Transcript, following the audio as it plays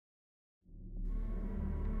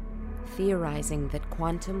Theorizing that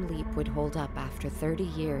Quantum Leap would hold up after 30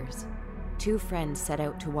 years, two friends set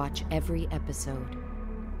out to watch every episode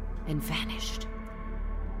and vanished.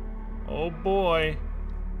 Oh boy.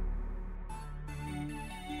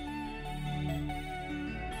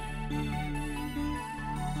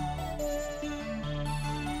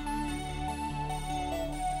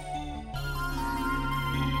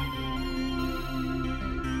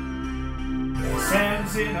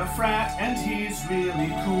 Sam's in a frat and he's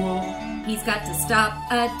really cool. He's got to stop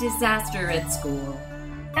a disaster at school.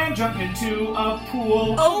 And jump into a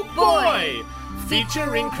pool. Oh boy!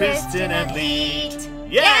 Featuring Kristen and Leet.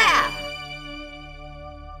 Yeah!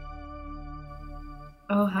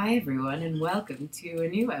 Oh, hi everyone, and welcome to a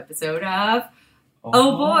new episode of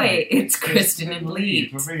Oh Boy, It's Kristen and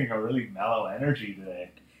Leet. We're bringing a really mellow energy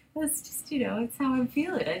today. That's just, it's how I'm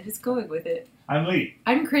feeling. I'm just going with it. I'm Leet.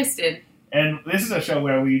 I'm Kristen. And this is a show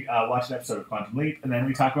where we watch an episode of Quantum Leap, and then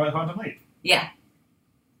we talk about Quantum Leap. Yeah.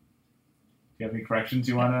 Do you have any corrections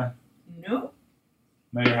you want to... No.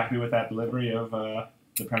 Now you're happy with that delivery of the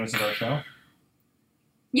premise of our show?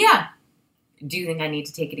 Yeah. Do you think I need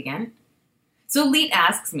to take it again? So Leet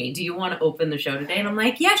asks me, do you want to open the show today? And I'm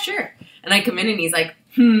like, yeah, sure. And I come in and he's like,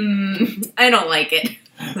 I don't like it.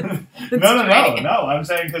 No. I'm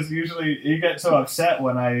saying because usually you get so upset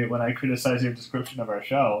when I criticize your description of our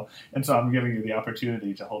show, and so I'm giving you the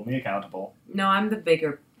opportunity to hold me accountable. No, I'm the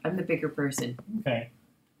bigger person. Okay.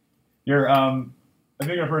 You're a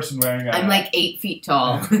bigger person wearing a... I'm like 8 feet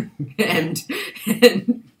tall. and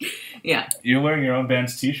yeah. You're wearing your own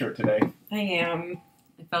band's t-shirt today. I am.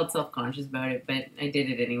 I felt self-conscious about it, but I did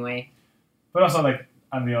it anyway. But also, like,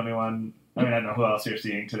 I'm the only one... I mean, I don't know who else you're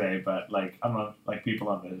seeing today, but, like, among, like, people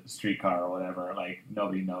on the streetcar or whatever, like,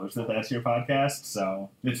 nobody knows that that's your podcast, so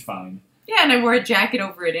it's fine. Yeah, and I wore a jacket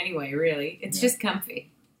over it anyway, really. It's just comfy.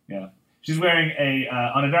 Yeah. She's wearing a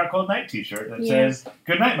On a Dark Cold Night t-shirt that says,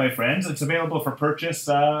 "Good night, my friends. It's available for purchase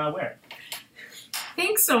where?"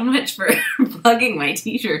 Thanks so much for plugging my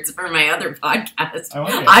t-shirts for my other podcast.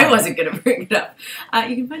 I wasn't going to bring it up.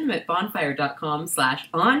 You can find them at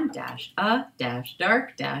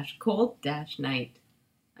bonfire.com/on-dark-cold-night.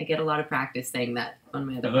 I get a lot of practice saying that on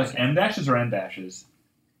my other podcast. Are those M dashes or N dashes?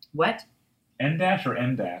 What? N dash or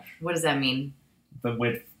M dash? What does that mean? The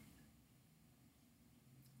width.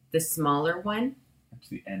 The smaller one? It's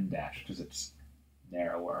the N dash because it's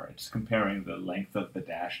narrower. It's comparing the length of the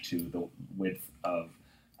dash to the width of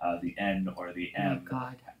the N or the M. Oh,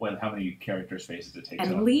 God. Well, how many character spaces it takes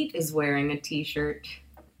And up. Leet is wearing a t-shirt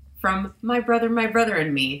from My Brother,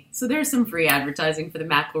 and Me. So there's some free advertising for the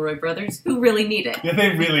McElroy brothers who really need it. Yeah,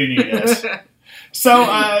 they really need it.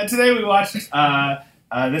 So today we watched,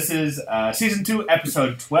 this is Season 2,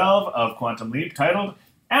 Episode 12 of Quantum Leap, titled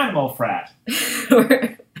Animal Frat.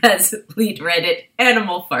 Or, as Leet read it,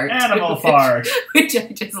 Animal Fart. Animal Fart. Which I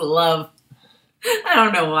just love. I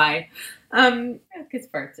don't know why. Because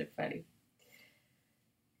farts are funny.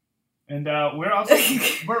 And we're also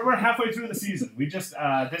we're halfway through the season. We just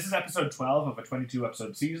this is episode 12 of a 22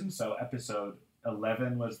 episode season. So episode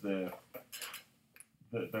 11 was the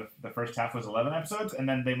first half was 11 episodes, and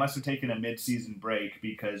then they must have taken a mid-season break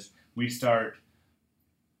because we start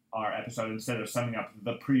our episode instead of summing up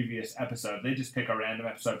the previous episode. They just pick a random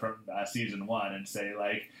episode from season 1 and say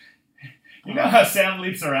like, you know how Sam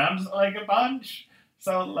leaps around like a bunch.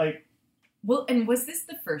 So like. Well, and was this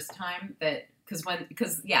the first time that, because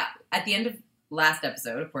at the end of last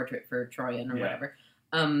episode, A Portrait for Troyan or whatever,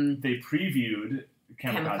 they previewed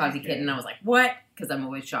Kamikaze Kid, and I was like, what? Because I'm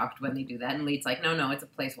always shocked when they do that, and Leet's like, no, it's a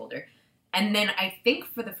placeholder. And then I think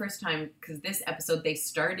for the first time, because this episode, they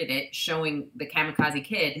started it showing the Kamikaze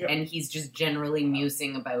Kid, and he's just generally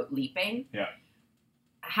musing about leaping. Yeah.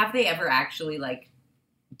 Have they ever actually,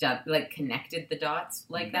 connected the dots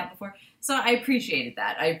like that before? So I appreciated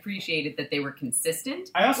that. I appreciated that they were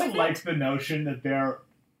consistent. I also liked the notion that there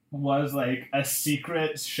was, like, a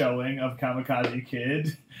secret showing of Kamikaze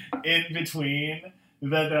Kid in between.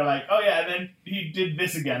 That they're like, oh yeah, and then he did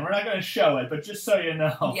this again. We're not going to show it, but just so you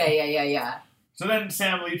know. Yeah. So then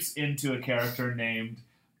Sam leaps into a character named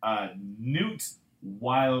Newt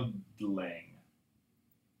Wildling.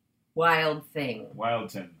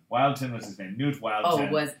 Wildton was his name. Newt Wildton.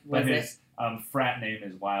 Oh, was but it? His frat name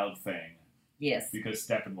is Wild Thing. Yes. Because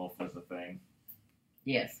Steppenwolf was the thing.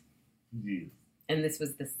 Yes. Yeah. And this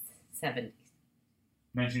was the 70s.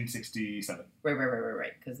 1967.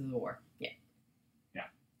 Right, because of the war. Yeah. Yeah.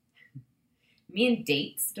 Me and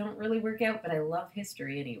dates don't really work out, but I love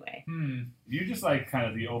history anyway. You just like kind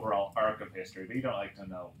of the overall arc of history, but you don't like to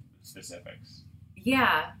know specifics.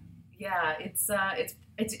 Yeah.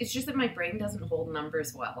 It's just that my brain doesn't hold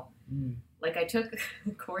numbers well. Like, I took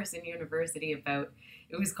a course in university about,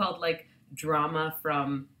 it was called, like, drama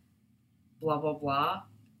from blah, blah, blah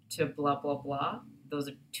to blah, blah, blah. Those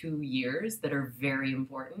are 2 years that are very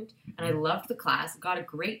important. And I loved the class, got a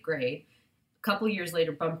great grade. A couple years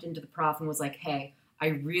later, bumped into the prof and was like, hey, I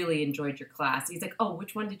really enjoyed your class. He's like, oh,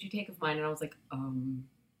 which one did you take of mine? And I was like,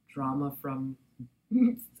 drama from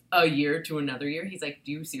a year to another year. He's like,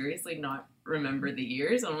 do you seriously not remember the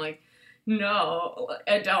years? And I'm like, no,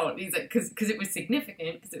 I don't. He's like, because it was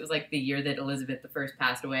significant, because it was like the year that Elizabeth I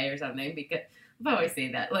passed away or something. Because I always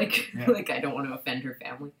say that, like, like I don't want to offend her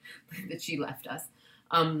family that she left us.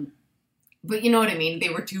 But you know what I mean? They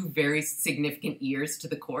were 2 very significant years to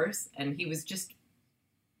the course, and he was just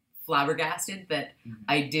flabbergasted that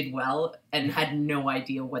I did well and had no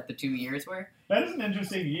idea what the 2 years were. That is an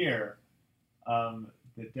interesting year.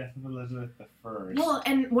 The Death of Elizabeth I. Well,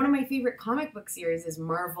 and one of my favorite comic book series is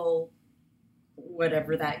Marvel,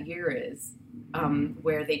 whatever that year is,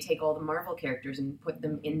 where they take all the Marvel characters and put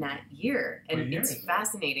them in that year. And it's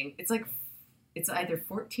fascinating. It's like, it's either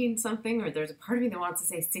 14 something, or there's a part of me that wants to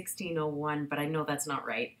say 1601, but I know that's not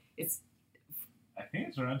right. I think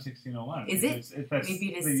it's around 1601. Is it?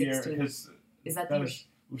 Maybe it is 16. Is that the year?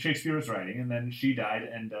 Shakespeare was writing, and then she died,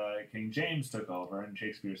 and King James took over, and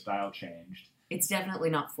Shakespeare's style changed. It's definitely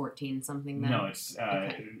not 14 something then. No, it's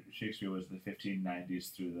Shakespeare was the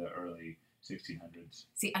 1590s through the early 1600s.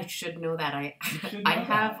 See, I should know that. I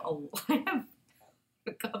have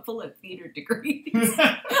a couple of theater degrees.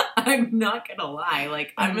 I'm not gonna lie.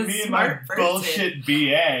 Like, I'm a smart person. Bullshit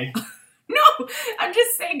BA. No, I'm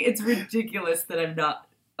just saying it's ridiculous that I'm not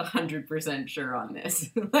 100% sure on this.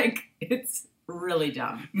 Like, it's really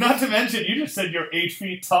dumb. Not to mention, you just said you're 8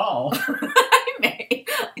 feet tall.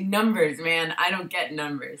 Numbers, man. I don't get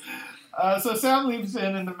numbers. So Sam leaps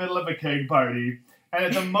in the middle of a keg party, and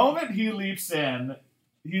at the moment he leaps in,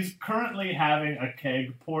 he's currently having a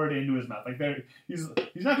keg poured into his mouth. Like, he's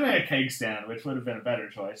not doing a keg stand, which would have been a better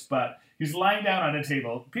choice, but he's lying down on a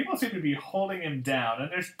table. People seem to be holding him down, and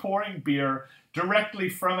there's pouring beer directly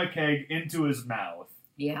from a keg into his mouth.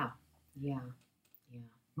 Yeah.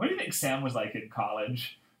 What do you think Sam was like in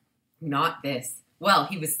college? Not this. Well,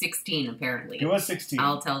 he was 16, apparently. He was 16.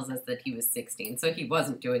 Al tells us that he was 16, so he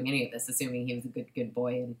wasn't doing any of this, assuming he was a good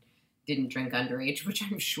boy and didn't drink underage, which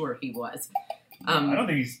I'm sure he was. I don't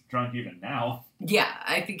think he's drunk even now. Yeah,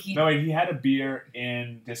 I think he... No, wait, he had a beer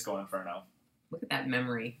in Disco Inferno. Look at that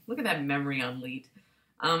memory. Look at that memory on Leet.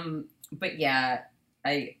 But yeah,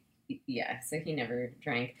 so he never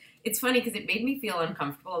drank. It's funny because it made me feel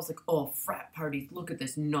uncomfortable. I was like, oh, frat parties, look at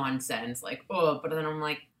this nonsense. Like, oh, but then I'm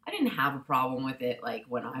like, I didn't have a problem with it, like,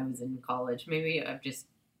 when I was in college. Maybe I've just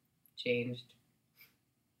changed.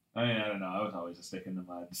 I mean, I don't know. I was always a stick in the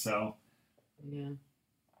mud, so... Yeah.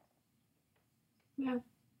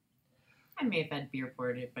 I may have had beer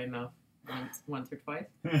poured in my mouth once or twice.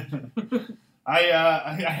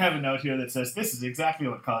 I have a note here that says, this is exactly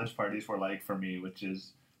what college parties were like for me, which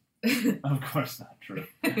is, of course, not true.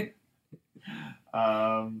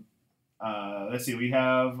 Let's see, we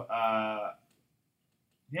have...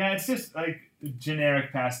 it's just like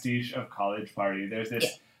generic pastiche of college party. There's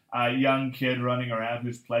this young kid running around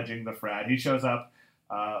who's pledging the frat. He shows up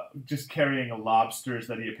just carrying lobsters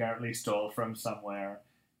that he apparently stole from somewhere,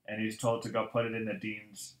 and he's told to go put it in the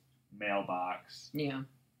dean's mailbox. Yeah.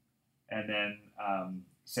 And then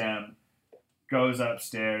Sam goes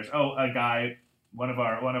upstairs. Oh, a guy, one of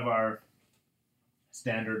our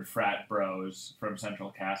standard frat bros from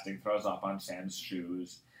Central Casting throws up on Sam's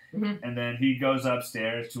shoes. Mm-hmm. And then he goes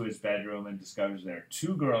upstairs to his bedroom and discovers there are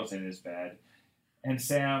 2 girls in his bed. And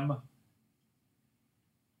Sam,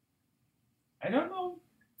 I don't know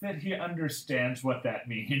that he understands what that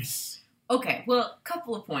means. Okay, well, a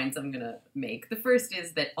couple of points I'm going to make. The first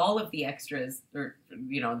is that all of the extras, or,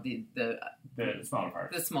 the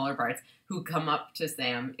smaller parts, who come up to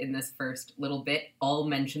Sam in this first little bit all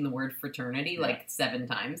mention the word fraternity like 7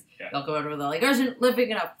 times. Yeah. They'll go over and they're like, isn't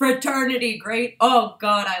living in a fraternity great? Oh,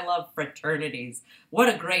 God, I love fraternities. What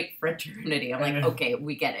a great fraternity. I'm like, okay,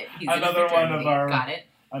 we get it. He's another one of our... Got it.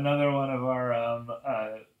 Another one of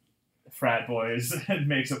our... frat boys and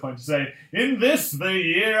makes a point to say, in this, the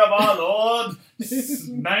year of our Lord,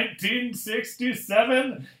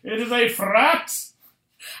 1967, it is a frat.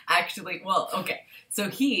 Actually, well, okay.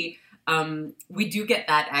 So we do get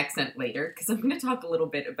that accent later, because I'm going to talk a little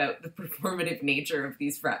bit about the performative nature of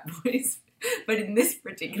these frat boys. But in this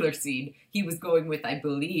particular scene, he was going with, I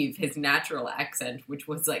believe, his natural accent, which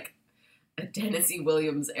was like a Tennessee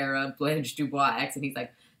Williams era Blanche Dubois accent. He's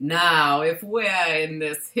like, now, if we're in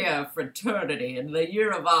this here fraternity in the year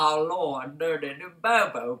of our Lord, like,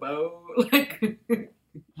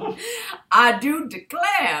 I do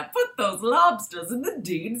declare, put those lobsters in the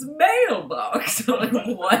dean's mailbox. I'm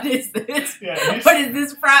like, what is this? Yeah, What is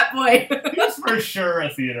this frat boy? He's for sure a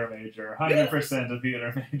theater major. 100% a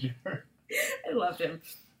theater major. I loved him.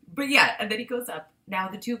 But yeah, and then he goes up. Now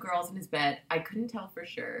the two girls in his bed, I couldn't tell for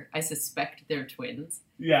sure. I suspect they're twins.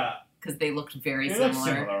 Yeah. Because they looked very They similar. look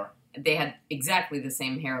similar. They had exactly the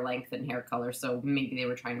same hair length and hair color, so maybe they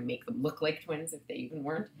were trying to make them look like twins if they even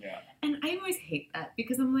weren't. Yeah. And I always hate that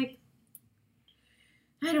because I'm like,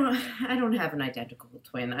 I don't have an identical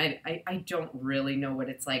twin. I don't really know what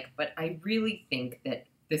it's like, but I really think that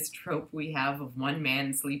this trope we have of one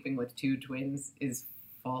man sleeping with two twins is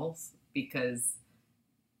false because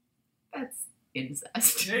that's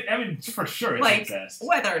incest. I mean, for sure it's Like, incest.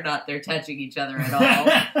 whether or not they're touching each other at all.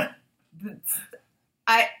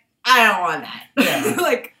 I don't want that. Yeah.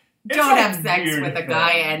 Like, It's don't a have sex weird with a thing.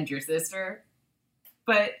 guy and your sister.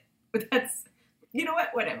 But that's, you know what?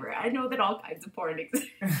 Whatever. I know that all kinds of porn exist.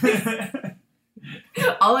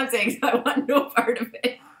 All I'm saying is I want no part of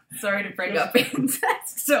it. Sorry to bring up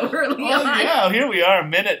incest so early Well, on. yeah, here we are,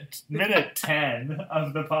 minute 10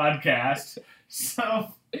 of the podcast.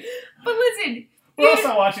 So, But listen. we're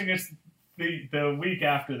also watching this the week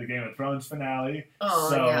after the Game of Thrones finale. Oh,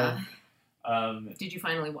 so, yeah. Did you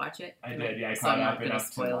finally watch it? I did, yeah, I So caught I'm not up going to enough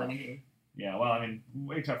to spoil watch. anything. Yeah, well, I mean,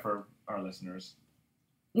 except for our listeners.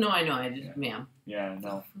 No, I know. I just, yeah. Yeah,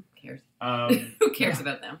 no. Who cares? Um, Who cares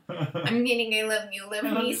about them? I'm getting I love you. Love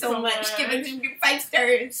me so much. Give it 5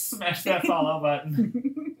 stars. Smash that follow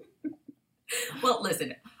button. Well,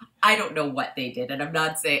 listen. I don't know what they did, and I'm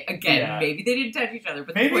not saying, again, Yeah. maybe they didn't touch each other,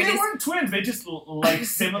 but the Maybe point they is, weren't twins. They just like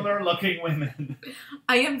similar looking women.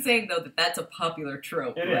 I am saying, though, that that's a popular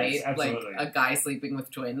trope, It right? is, absolutely. Like, a guy sleeping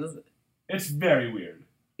with twins. It's very weird.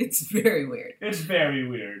 It's very weird. It's very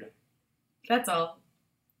weird. That's all.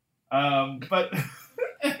 But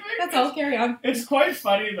That's all. Carry on. it's quite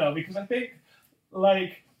funny though because I think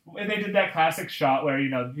like when they did that classic shot where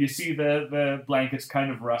you see the blankets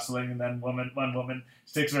kind of rustling and then one woman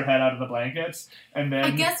sticks her head out of the blankets and then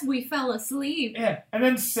I guess we fell asleep. yeah, and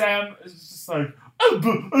then Sam is just like and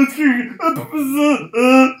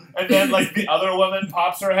then like the other woman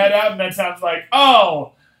pops her head out and then Sam's like,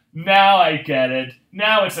 oh, now I get it.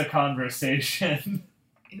 Now it's a conversation.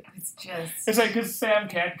 It was just... It's like because Sam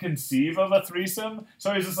can't conceive of a threesome,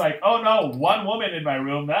 so he's just like, oh no, one woman in my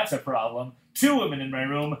room, that's a problem. 2 women in my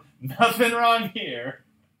room, nothing wrong here.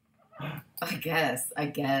 I guess. I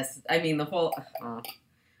mean, the whole...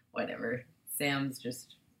 whatever. Sam's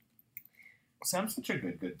Sam's such a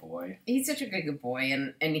good boy. He's such a good boy,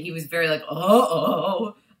 and he was very like,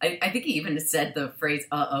 uh-oh. I think he even said the phrase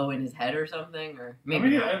 "uh-oh" in his head or something, or maybe I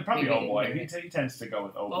mean, not. probably Maybe oh boy. he didn't. He tends to go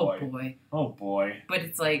with oh Oh boy. boy. Oh boy. But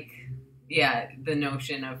it's like, yeah, the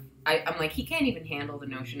notion of I'm like, he can't even handle the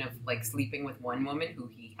notion of like sleeping with one woman who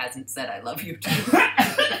he hasn't said "I love you" to.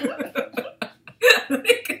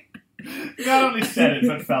 Like, Not only said it,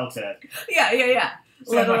 but felt it. yeah.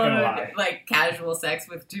 So Let I'm not alone gonna lie. like casual sex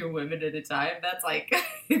with 2 women at a time. That's like, I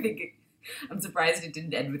think. I'm surprised it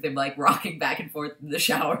didn't end with him like rocking back and forth in the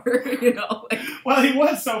shower. You know. Like, Well, he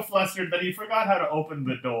was so flustered that he forgot how to open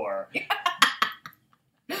the door.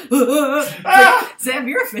 Sam,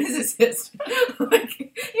 you're a physicist. Like,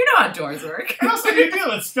 you know how doors work. What else do you deal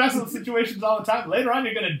with stressful situations all the time? Later on,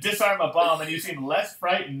 you're going to disarm a bomb, and you seem less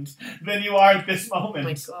frightened than you are at this moment. Oh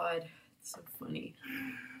my god, it's so funny.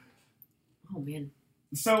 Oh man,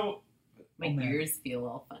 So, my Oh, man. ears feel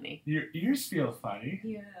all funny. your ears feel funny.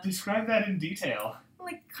 Yeah, Describe that in detail.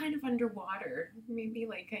 like kind of underwater. Maybe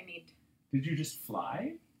like I need Did you just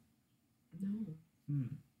fly? no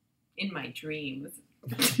in my dreams.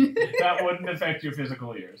 That wouldn't affect your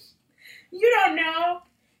physical ears. You don't know.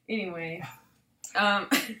 Anyway,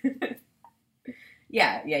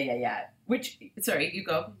 yeah. Which, sorry, you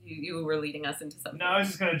go. You were leading us into something. No, I was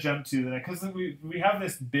just going to jump to that because we have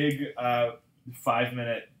this big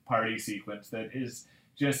 5-minute party sequence that is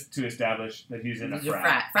just to establish that he's in a He's a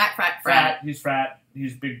frat. frat. He's frat.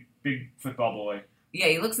 He's big football boy. Yeah,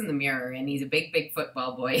 he looks in the mirror and he's a big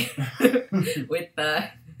football boy with the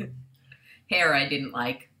hair I didn't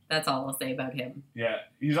like. That's all I'll say about him. Yeah,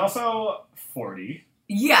 he's also 40.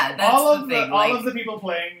 Yeah, that's all the of thing. all of the people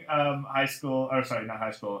playing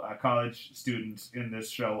college students in this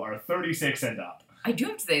show are 36 and up. I do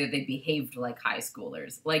have to say that they behaved like high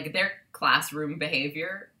schoolers. Like, their classroom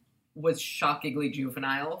behavior was shockingly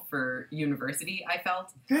juvenile for university, I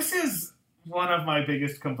felt. This is one of my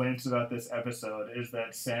biggest complaints about this episode is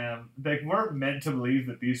that Sam, like, we're meant to believe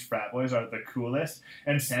that these frat boys are the coolest,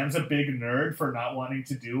 and Sam's a big nerd for not wanting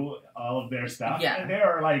to do all of their stuff. Yeah. And they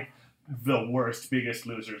are, like, the worst, biggest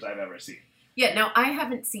losers I've ever seen. Yeah, now I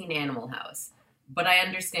haven't seen Animal House, but I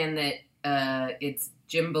understand that it's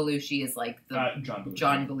Jim Belushi is like the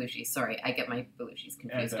John Belushi. Sorry, I get my Belushis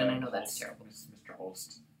confused, and I know that's terrible. Mr.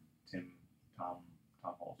 Holst, Tom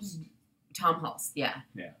Holst. Tom Hulse, yeah.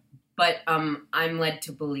 Yeah. But I'm led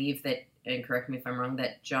to believe that, and correct me if I'm wrong,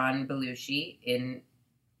 that John Belushi in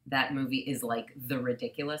that movie is like the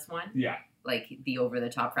ridiculous one. Yeah. Like the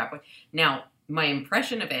over-the-top frat boy. Now, my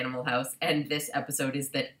impression of Animal House and this episode is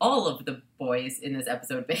that all of the boys in this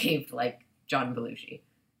episode behaved like John Belushi.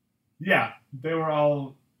 Yeah, they were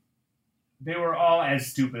all as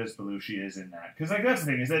stupid as Belushi is in that. Because like that's the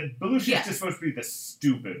thing, is that Belushi is just supposed to be the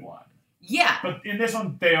stupid one. Yeah. But in this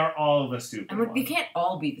one, they are all the stupid ones. They ones. can't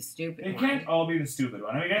all be the stupid one. They can't all be the stupid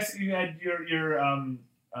one. I guess you had your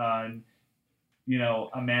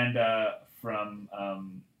Amanda from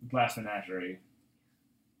Glass Menagerie.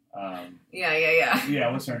 Yeah.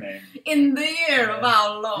 Yeah, what's her name? In the year of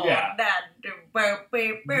our Lord. Yeah. Yeah.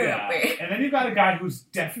 And then you got a guy who's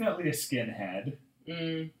definitely a skinhead.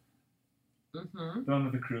 Mm-hmm. The one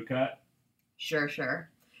with the crew cut. Sure.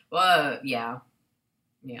 Well, yeah.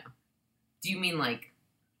 Do you mean like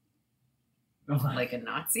a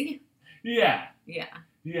Nazi? Yeah. Yeah.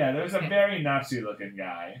 Yeah, there's a very Nazi-looking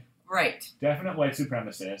guy. Right. Definite white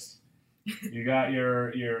supremacist. You got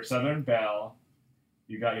your Southern Belle.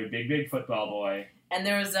 You got your big football boy. And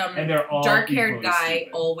there was and they're all dark-haired guy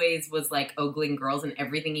stupid. Always was like ogling girls, and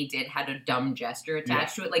everything he did had a dumb gesture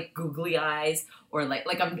attached to it, like googly eyes or like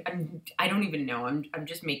I don't even know. I'm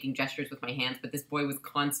just making gestures with my hands, but this boy was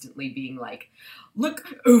constantly being like, "Look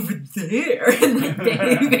over there," and like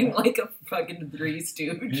behaving like a fucking Three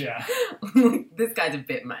Stooge. Yeah, this guy's a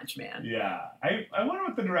bit much, man. Yeah, I wonder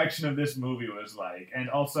what the direction of this movie was like, and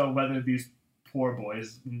also whether these poor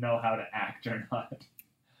boys know how to act or not.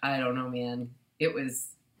 I don't know, man. It was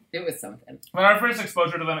something. Well, our first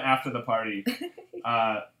exposure to them after the party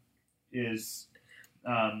is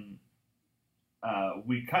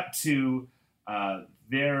we cut to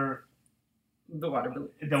the water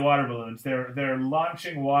balloons. They're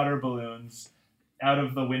launching water balloons out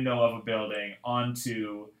of the window of a building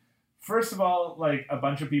onto, first of all, like a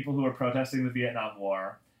bunch of people who are protesting the Vietnam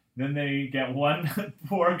War. Then they get one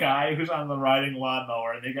poor guy who's on the riding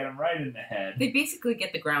lawnmower, and they get him right in the head. They basically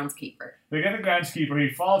get the groundskeeper. They get the groundskeeper.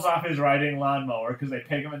 He falls off his riding lawnmower because they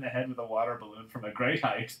peg him in the head with a water balloon from a great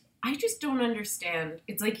height. I just don't understand.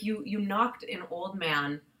 It's like you knocked an old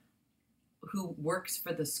man who works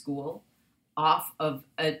for the school off of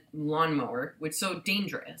a lawnmower, which is so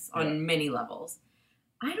dangerous on many levels.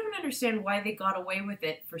 I don't understand why they got away with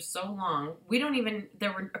it for so long.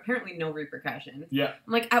 There were apparently no repercussions. Yeah.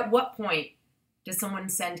 I'm like, at what point does someone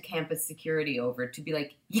send campus security over to be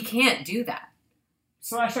like, you can't do that?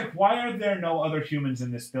 So that's like, why are there no other humans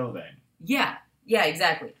in this building? Yeah,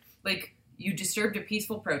 exactly. Like, you disturbed a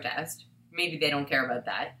peaceful protest. Maybe they don't care about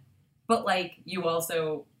that. But, like, you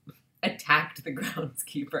also attacked the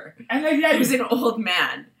groundskeeper. And then, yeah, who's an old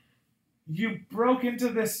man. You broke into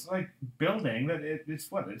this like building that it's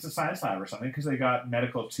a science lab or something because they got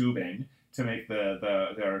medical tubing to make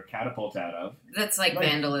their catapult out of. That's like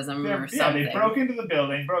vandalism or something. Yeah, they broke into the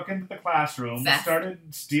building, broke into the classroom, started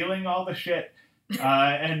stealing all the shit,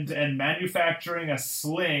 and manufacturing a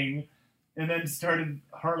sling, and then started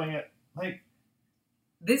hurling it. Like,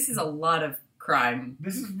 this is a lot of crime.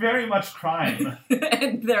 This is very much crime.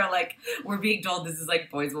 And they're like, we're being told this is like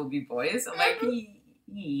boys will be boys. I'm like.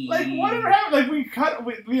 Like, whatever happened?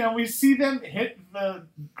 Like, we see them hit the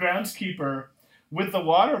groundskeeper with the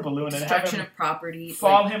water balloon and have him of property,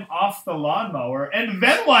 fall him off the lawnmower. And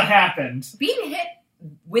then what happened? Being hit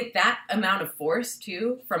with that amount of force,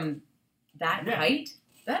 too, from that height,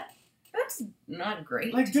 that's not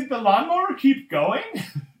great. Like, did the lawnmower keep going?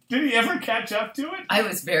 Did he ever catch up to it? I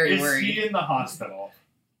was very worried. Is he in the hospital?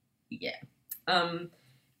 Yeah.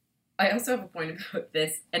 I also have a point about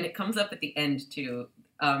this, and it comes up at the end, too.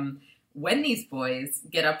 When these boys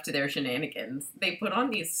get up to their shenanigans, they put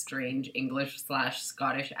on these strange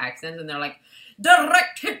English/Scottish accents, and they're like,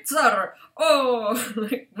 direct hit, sir! Oh,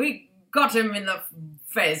 like, we got him in the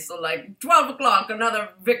face, like, 12 o'clock, another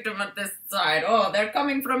victim at this side. Oh, they're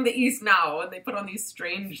coming from the east now. And they put on these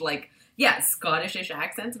strange, Scottish-ish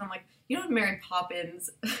accents, and I'm like, you know in Mary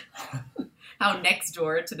Poppins, how next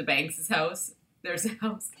door to the Banks' house, there's a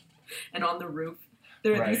house, and on the roof,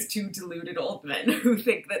 there are these two deluded old men who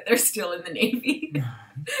think that they're still in the Navy.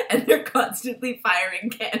 And they're constantly firing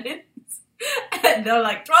cannons. And they're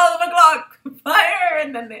like, 12 o'clock, fire!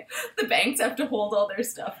 And then the Banks have to hold all their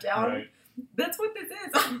stuff down. Right. That's what this is.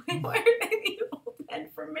 I'm like, why are they the old men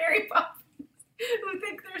from Mary Poppins who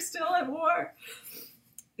think they're still at war?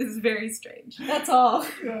 This is very strange. That's all.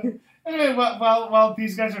 Yeah. Anyway, while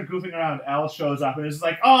these guys are goofing around, Al shows up and is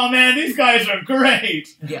like, "Oh man, these guys are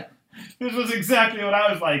great. Yeah. This was exactly what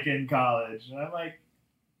I was like in college." And I'm like,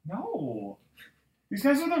 "No, these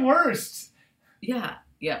guys are the worst." Yeah.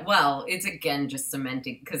 Yeah. Well, it's again just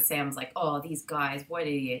cementing because Sam's like, "Oh, these guys, what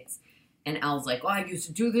idiots." And Al's like, "Oh, I used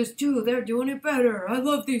to do this too. They're doing it better. I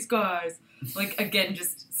love these guys." Like, again,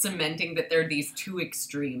 just cementing that they're these two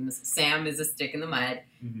extremes. Sam is a stick in the mud,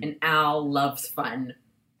 and Al loves fun.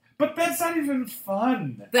 But that's not even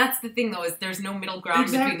fun. That's the thing, though, is there's no middle ground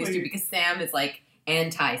between these Exactly. two because Sam is, like,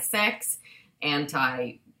 anti-sex,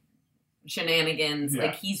 anti-shenanigans. Yeah.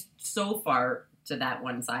 Like, he's so far to that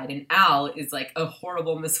one side. And Al is, like, a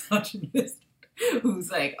horrible misogynist who's,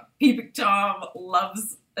 like, peeping Tom,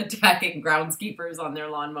 loves attacking groundskeepers on their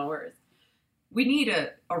lawnmowers. We need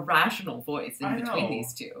a rational voice in between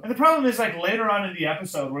these two. And the problem is, like, later on in the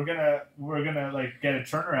episode, we're gonna like get a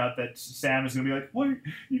turnaround that Sam is gonna be like, "What,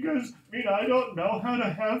 you guys mean I don't know how to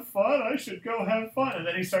have fun? I should go have fun." And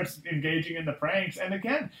then he starts engaging in the pranks, and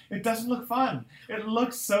again, it doesn't look fun. It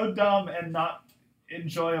looks so dumb and not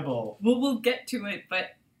enjoyable. Well, we'll get to it,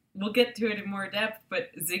 but we'll get to it in more depth.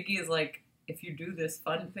 But Ziggy is like, if you do this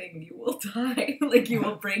fun thing, you will die. Like, you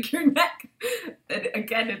will break your neck. And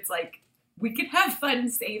again, it's like, we can have fun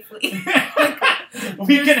safely.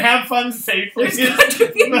 We can have fun safely. There's got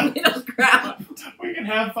to be a middle ground. We can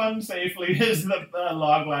have fun safely is the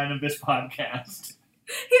log line of this podcast.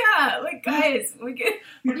 Yeah, like, guys, We're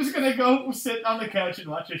just going to go sit on the couch and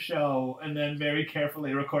watch a show and then very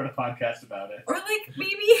carefully record a podcast about it. or like,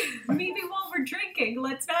 maybe while we're drinking,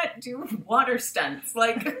 let's not do water stunts.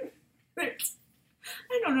 Like, I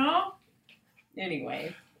don't know.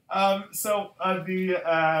 Anyway. So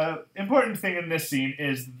the important thing in this scene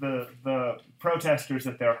is the protesters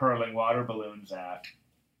that they're hurling water balloons at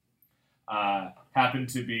happen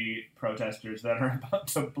to be protesters that are about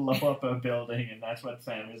to blow up a building, and that's what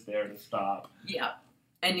Sam is there to stop. Yeah.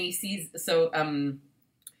 And he sees, so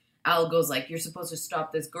Al goes like, "You're supposed to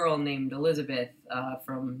stop this girl named Elizabeth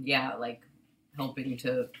from, like, helping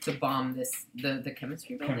to bomb the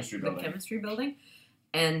chemistry building. The chemistry building.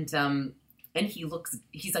 And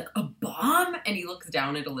he's like, "A bomb?" And he looks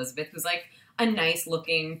down at Elizabeth, who's like a nice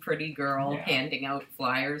looking, pretty girl handing out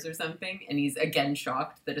flyers or something. And he's again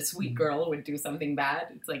shocked that a sweet girl would do something bad.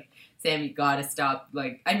 It's like, Sam, you gotta stop.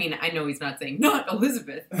 Like, I mean, I know he's not saying not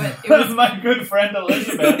Elizabeth, but it was my good friend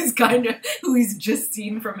Elizabeth. It was kind of who he's just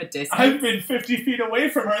seen from a distance. I've been 50 feet away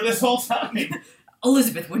from her this whole time.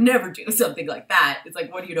 Elizabeth would never do something like that. It's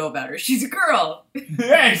like, what do you know about her? She's a girl.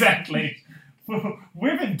 Yeah, exactly.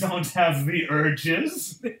 Women don't have the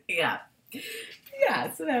urges. Yeah.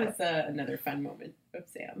 Yeah, so that was another fun moment of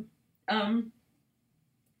Sam. And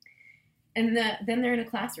then they're in a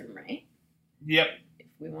classroom, right? Yep. If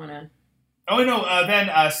we want to... Oh, no,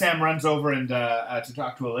 then Sam runs over and to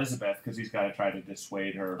talk to Elizabeth because he's got to try to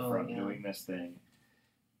dissuade her from doing this thing.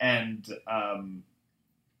 And,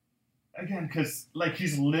 again, because, like,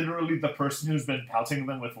 he's literally the person who's been pelting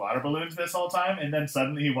them with water balloons this whole time, and then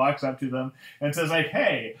suddenly he walks up to them and says, like,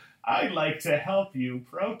 "Hey, I'd like to help you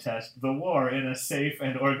protest the war in a safe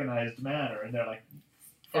and organized manner." And they're like,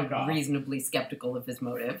 "Fuck off." Reasonably skeptical of his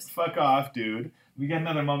motives. "Fuck off, dude." We get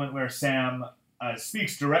another moment where Sam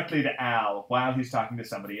speaks directly to Al while he's talking to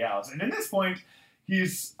somebody else. And at this point,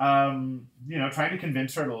 he's, trying to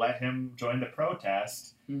convince her to let him join the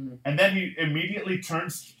protest. Mm. And then he immediately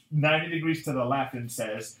turns 90 degrees to the left and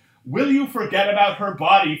says, "Will you forget about her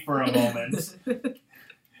body for a moment?"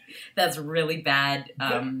 That's really bad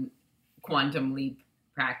quantum leap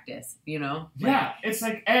practice, you know? Yeah, it's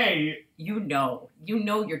like, you know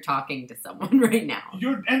you're talking to someone right now.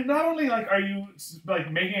 And not only, like, are you,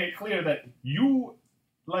 like, making it clear that you,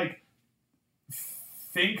 like,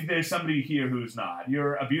 think there's somebody here who's not.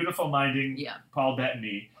 You're a beautiful-minding Paul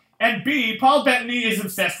Bettany. And B, Paul Bettany is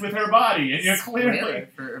obsessed with her body, and you're clearly... Spoiler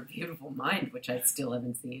for A Beautiful Mind, which I still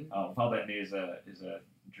haven't seen. Oh, Paul Bettany is a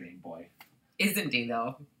dream boy. Isn't he,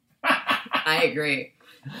 though? I agree.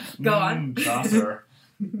 Go on. Saucer.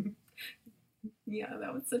 Yeah,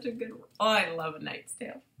 that was such a good one. Oh, I love A Knight's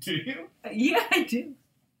Tale. Do you? Yeah, I do.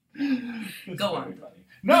 Go on. Funny.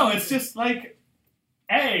 No, it's just like,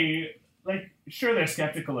 A, like, sure, they're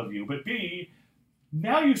skeptical of you, but B,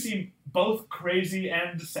 now you seem both crazy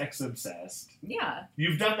and sex-obsessed. Yeah.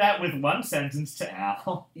 You've done that with one sentence to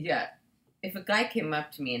Al. Yeah. If a guy came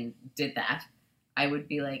up to me and did that, I would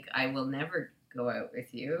be like, "I will never go out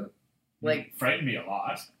with you." Like, you frightened me a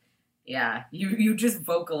lot. Yeah, you just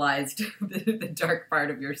vocalized the dark part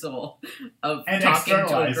of your soul of and talking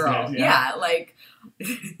to a girl. It, yeah, like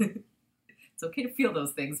it's okay to feel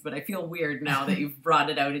those things, but I feel weird now that you've brought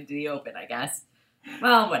it out into the open, I guess.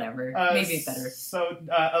 Well, whatever. Maybe better. So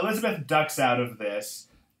Elizabeth ducks out of this.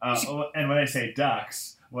 And when I say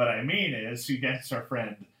ducks, what I mean is she gets her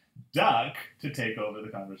friend Duck to take over the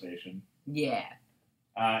conversation. Yeah.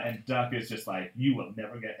 And Duck is just like, you will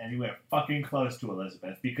never get anywhere fucking close to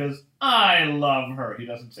Elizabeth because I love her. He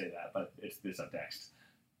doesn't say that, but it's the subtext.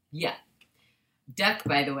 Yeah. Duck,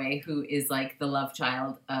 by the way, who is like the love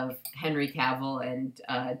child of Henry Cavill and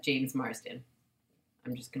James Marsden.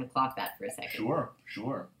 I'm just going to clock that for a second. Sure.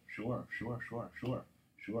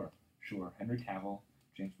 Henry Cavill,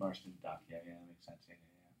 James Marsden, Duck. Yeah, that makes sense. Yeah.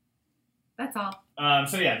 That's all.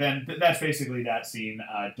 So yeah, then that's basically that scene.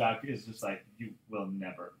 Duck is just like, you will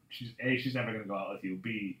never. She's never going to go out with you.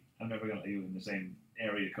 B, I'm never going to let you in the same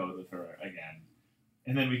area code with her again.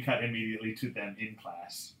 And then we cut immediately to them in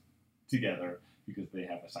class together because they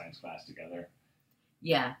have a science class together.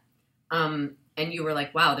 Yeah. And you were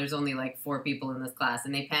like, wow, there's only like 4 people in this class.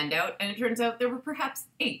 And they panned out, and it turns out there were perhaps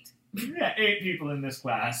 8. Yeah, 8 people in this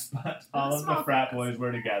class, but all of the frat boys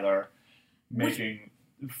were together making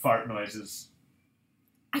fart noises.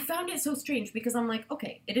 I found it so strange because I'm like,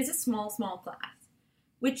 okay, it is a small class,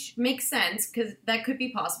 which makes sense because that could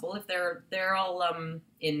be possible if they're all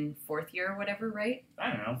in 4th year or whatever, right? I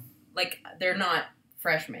don't know. Like, they're not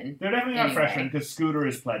freshmen. They're definitely not freshmen because Scooter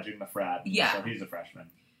is pledging the frat. Yeah. So he's a freshman.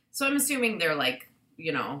 So I'm assuming they're like,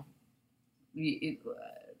 yeah.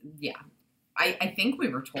 I think we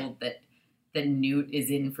were told that Newt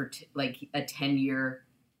is in for like a 10-year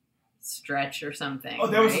stretch or something. Oh,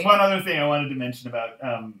 there was one other thing I wanted to mention about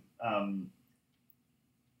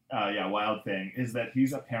Wild Thing is that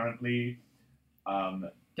he's apparently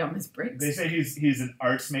dumb as bricks. They say he's an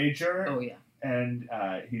arts major. Oh yeah. And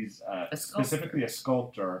he's specifically a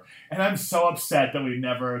sculptor. And I'm so upset that we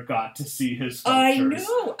never got to see his sculptures.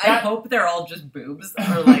 I know. I hope they're all just boobs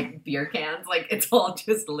or like beer cans. Like it's all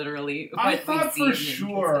just literally. I thought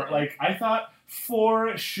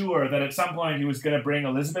for sure that at some point he was going to bring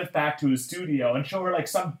Elizabeth back to his studio and show her like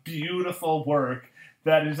some beautiful work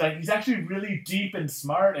that is like he's actually really deep and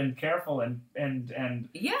smart and careful and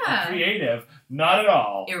creative. Not at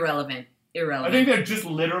all. Irrelevant. I think they're just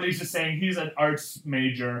literally just saying he's an arts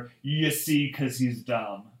major, you see, because he's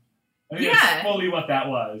dumb. I think that's fully what that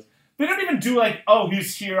was. They don't even do like, oh,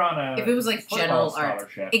 he's here on a if it was like general art.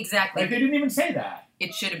 Exactly. Like they didn't even say that.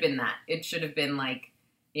 It should have been that. It should have been like,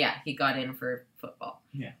 yeah, he got in for football.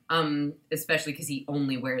 Yeah. Especially because he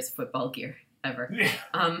only wears football gear ever. Yeah.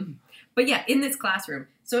 But yeah, in this classroom.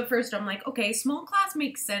 So at first I'm like, okay, small class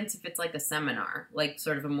makes sense if it's like a seminar, like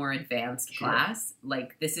sort of a more advanced class.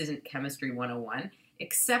 Like this isn't Chemistry 101,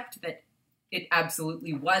 except that it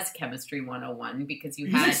absolutely was Chemistry 101 because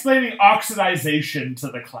he's explaining oxidization to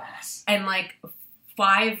the class. And like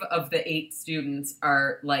 5 of the 8 students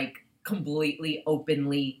are like completely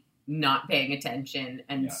openly not paying attention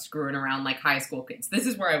and screwing around like high school kids. This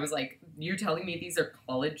is where I was like, you're telling me these are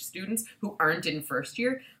college students who aren't in first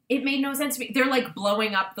year? It made no sense to me. They're like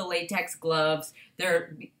blowing up the latex gloves.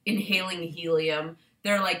 They're inhaling helium.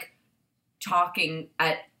 They're like talking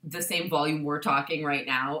at the same volume we're talking right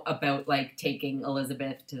now about like taking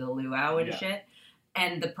Elizabeth to the luau and shit.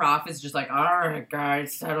 And the prof is just like, all right,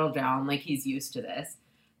 guys, settle down. Like he's used to this.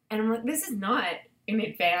 And I'm like, this is not an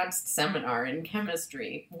advanced seminar in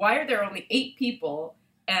chemistry. Why are there only 8 people?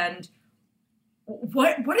 And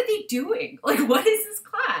what are they doing? Like, what is this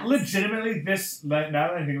class? Legitimately, now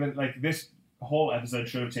that I think of it, like, this whole episode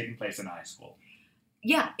should have taken place in high school.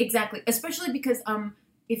 Yeah, exactly. Especially because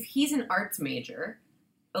if he's an arts major,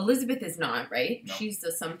 Elizabeth is not, right? No. She's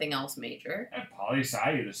a something else major. And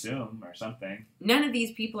poli-sci, you'd assume, or something. None of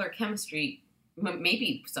these people are chemistry.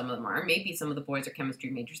 Maybe some of them are. Maybe some of the boys are chemistry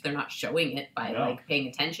majors. They're not showing it by, like, paying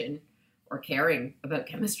attention or caring about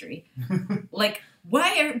chemistry. Like,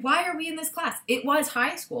 why are we in this class? It was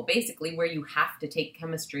high school, basically, where you have to take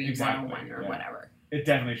chemistry 101 or whatever. It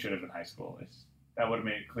definitely should have been high school. That would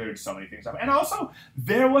have cleared so many things up. And also,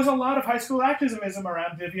 there was a lot of high school activism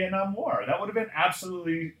around the Vietnam War. That would have been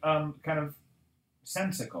absolutely kind of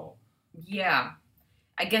sensical. Yeah.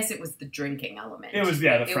 I guess it was the drinking element. It was,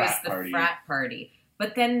 the frat party.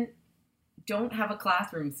 But then don't have a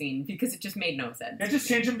classroom scene because it just made no sense. And just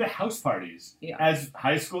change them to house parties, as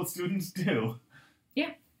high school students do.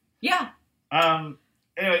 Yeah. Yeah.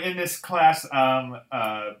 Anyway, in this class,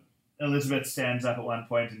 Elizabeth stands up at one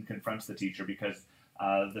point and confronts the teacher because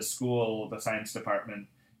the science department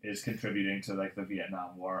is contributing to like the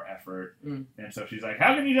Vietnam War effort. And so she's like,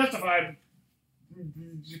 how can you justify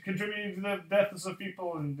contributing to the deaths of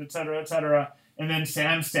people and et cetera, et cetera. And then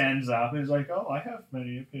Sam stands up and is like, oh, I have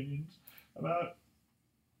many opinions about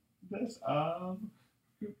this.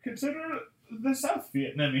 Consider the South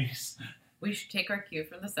Vietnamese. We should take our cue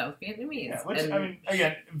from the South Vietnamese. Yeah, which, I mean,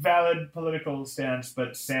 again, valid political stance,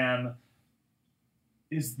 but Sam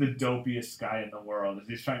is the dopiest guy in the world as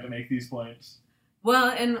he's trying to make these points. Well,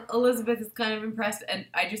 and Elizabeth is kind of impressed, and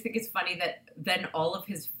I just think it's funny that then all of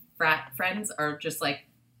his frat friends are just like,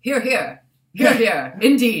 here, here, here, here,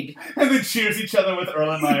 indeed. And then cheers each other with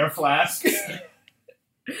Erlenmeyer flasks.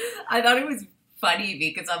 I thought it was funny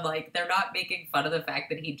because I'm like, they're not making fun of the fact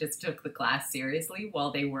that he just took the class seriously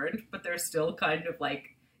while they weren't, but they're still kind of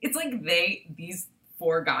like, it's like these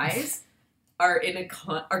four guys are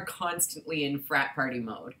are constantly in frat party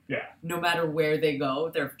mode. Yeah. No matter where they go,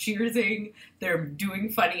 they're cheersing, they're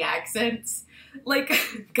doing funny accents. Like,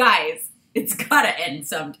 guys, it's gotta end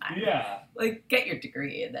sometime. Yeah. Like, get your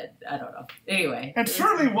degree and then, I don't know. Anyway. And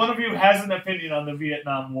surely one of you has an opinion on the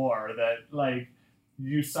Vietnam War that, like,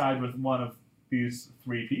 you side with one of these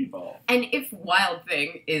three people. And if Wild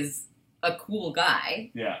Thing is a cool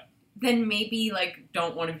guy, yeah, then maybe, like,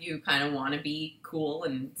 don't one of you kind of want to be cool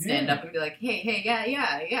and stand up and be like, hey,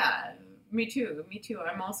 yeah, me too,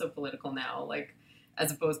 I'm also political now, like,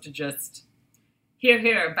 as opposed to just,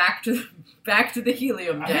 here, back to the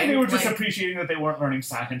helium tank. I think they were just appreciating that they weren't learning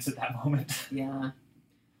science at that moment. Yeah.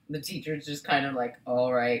 The teacher's just kind of like,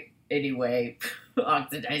 all right, anyway,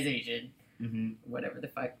 oxidization, whatever the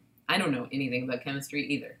fuck. I don't know anything about chemistry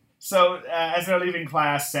either. So, as they're leaving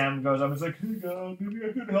class, Sam goes up and is like, hey, God, maybe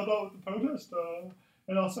I could help out with the protest.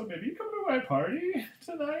 And also, maybe you come to my party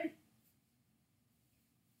tonight?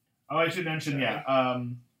 Oh, I should mention,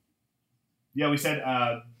 we said,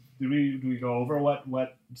 do we go over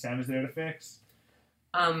what Sam is there to fix?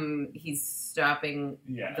 He's stopping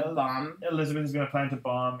the bomb. Elizabeth is going to plant a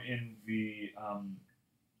bomb in the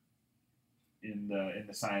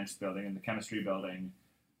science building, in the chemistry building,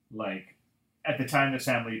 like, at the time that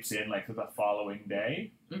Sam leaps in, like, the following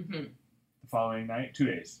day, the following night, 2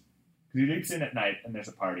 days. Because he leaps in at night, and there's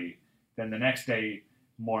a party. Then the next day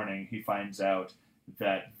morning, he finds out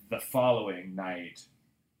that the following night,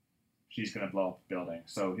 she's going to blow up the building.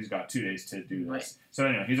 So he's got 2 days to do this. Right. So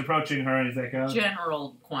anyway, he's approaching her, and he's like,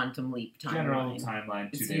 general quantum leap timeline. General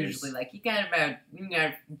timeline, 2 days. It's usually like, you got a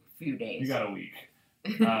few days. You got a week.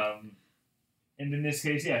 And in this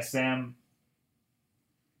case, Sam...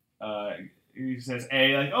 he says,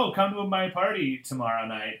 A, like, oh, come to my party tomorrow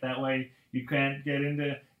night. That way you can't get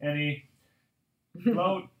into any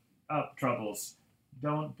blow-up troubles.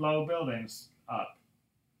 Don't blow buildings up.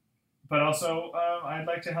 But also, I'd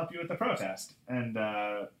like to help you with the protest. And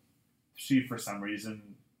she, for some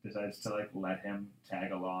reason, decides to, like, let him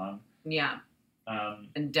tag along. Yeah.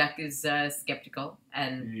 And Duck is skeptical,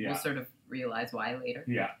 and we'll sort of realize why later.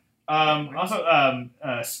 Yeah. Also,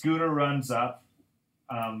 Scooter runs up.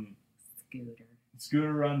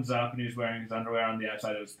 Scooter runs up, and he's wearing his underwear on the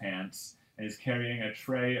outside of his pants, and he's carrying a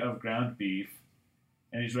tray of ground beef,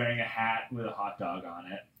 and he's wearing a hat with a hot dog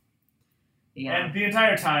on it. Yeah. And the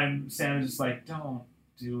entire time, Sam is just like, don't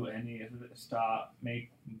do any of this. Stop.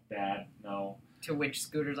 Make Dad know. To which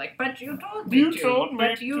Scooter's like, but you told me to.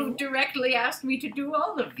 But you directly asked me to do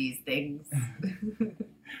all of these things.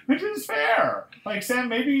 Which is fair. Like, Sam,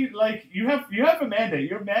 maybe, like, you have a mandate.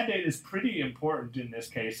 Your mandate is pretty important in this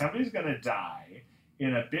case. Somebody's going to die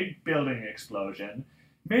in a big building explosion.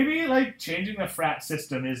 Maybe, like, changing the frat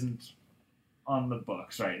system isn't on the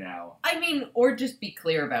books right now. I mean, or just be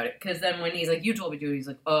clear about it. Because then when he's like, you told me to, he's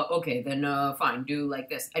like, okay, then fine, do like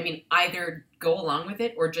this. I mean, either go along with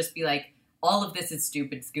it or just be like, all of this is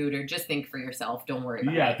stupid, Scooter. Just think for yourself. Don't worry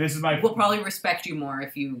about it. Yeah, this is my... We'll probably respect you more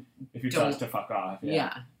if you tell us to fuck off.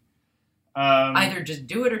 Yeah. Either just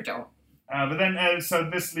do it or don't. But then, so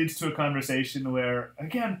this leads to a conversation where,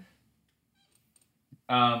 again,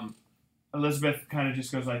 Elizabeth kind of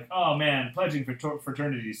just goes like, oh man, pledging for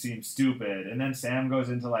fraternity seems stupid. And then Sam goes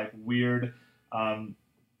into like weird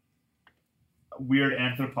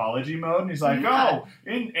anthropology mode. And he's like, oh,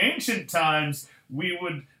 in ancient times, we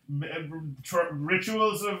would...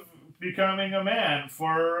 rituals of becoming a man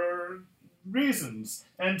for reasons.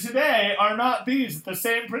 And today are not these the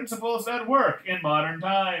same principles at work in modern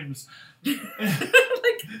times.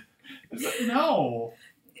 Like, no.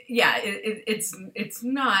 Yeah, it's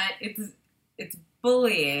not. It's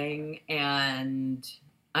bullying, and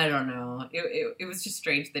I don't know. It was just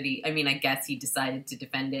strange that he. I mean, I guess he decided to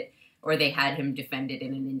defend it, or they had him defend it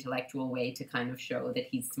in an intellectual way to kind of show that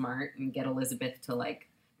he's smart and get Elizabeth to like.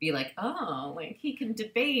 Be like, oh, like he can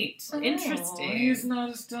debate. Oh, interesting. He's not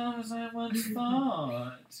as dumb as I once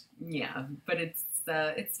thought. Yeah, but it's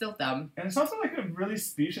still dumb. And it's also like a really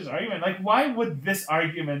specious argument. Like, why would this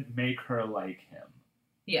argument make her like him?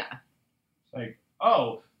 Yeah. Like,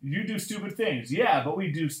 oh, You do stupid things. Yeah, but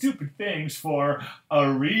we do stupid things for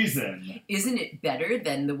a reason. Isn't it better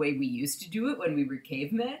than the way we used to do it when we were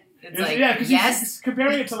cavemen? It's like, yeah, because yes. he's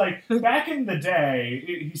comparing it to, like, back in the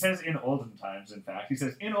day, he says in olden times, in fact. He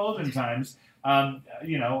says, in olden times, when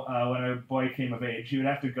a boy came of age, he would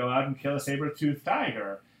have to go out and kill a saber-toothed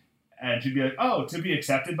tiger. And she'd be like, oh, to be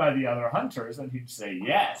accepted by the other hunters? And he'd say,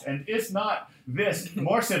 yes. And is not this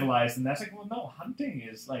more civilized than that? It's like, well, no, hunting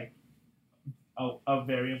is, like, a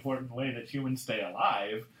very important way that humans stay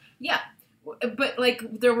alive. Yeah. But, like,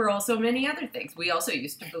 there were also many other things. We also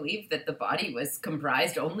used to believe that the body was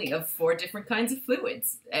comprised only of 4 different kinds of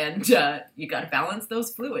fluids. And you got to balance those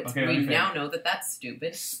fluids. Okay, we now know that that's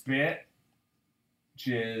stupid. Spit,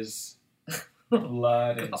 jizz,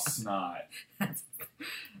 blood, and snot.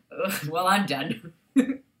 Well, I'm done.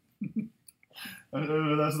 Those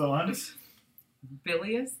are the ones?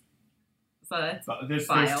 Bilious? So that's there's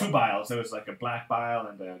 2 biles. There was, like, a black bile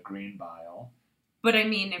and a green bile. But I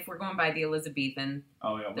mean, if we're going by the Elizabethan,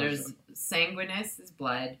 yeah, there's sanguineous is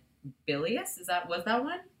blood. Bilious, was that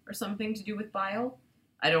one? Or something to do with bile?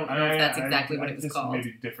 I don't know if that's exactly what it was called.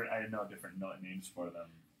 Maybe different. I know different names for them.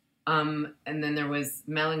 And then there was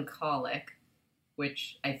melancholic,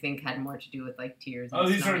 which I think had more to do with, like, tears. And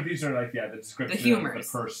these are like, the description the humors.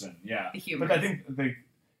 Of the person. Yeah, the humors. But I think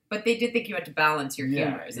But they did think you had to balance your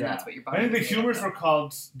humors, and that's what your body. I think the humors were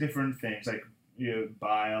called different things, like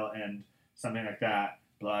bile and something like that,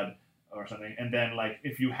 blood or something. And then, like,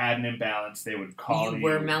 if you had an imbalance, they would call you. You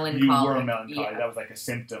were melancholic. You were melancholic. Yeah. That was like a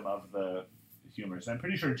symptom of the humors. I'm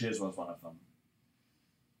pretty sure jizz was one of them.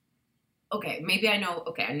 Okay, maybe I know.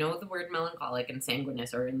 Okay, I know the word melancholic and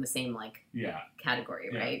sanguineous are in the same, like, category,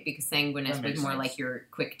 right? Because sanguineous was more like you're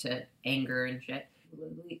quick to anger and shit.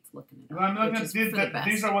 It's looking it up. Well,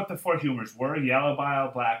 these are what the 4 humors were: yellow bile,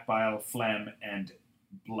 black bile, phlegm, and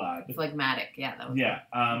blood. Phlegmatic, yeah. That was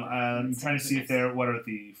I'm trying to see if what are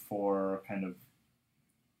the 4 kind of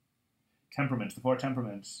temperaments. The 4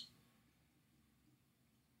 temperaments.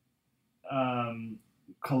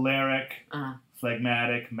 Choleric,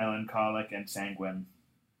 phlegmatic, melancholic, and sanguine.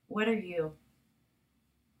 What are you?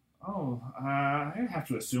 Oh, I have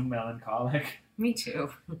to assume melancholic. Me too.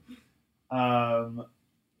 And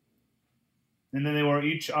then they were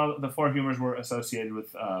the 4 humors were associated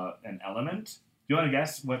with an element. Do you want to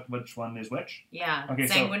guess which one is which? Yeah. Okay,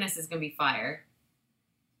 sanguineous is going to be fire.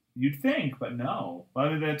 You'd think, but no.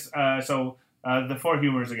 Well, that's the 4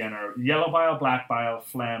 humors again are yellow bile, black bile,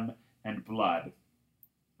 phlegm, and blood.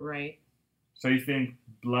 Right. So you think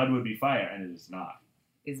blood would be fire, and it is not.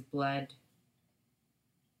 Is blood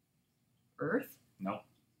earth? No.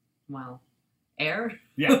 Well, air?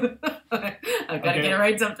 Yeah. I've got to get it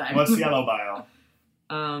right sometime. What's yellow bile?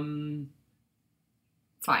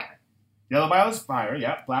 Fire. Yellow bile is fire,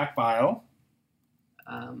 yeah. Black bile.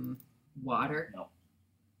 Water? No.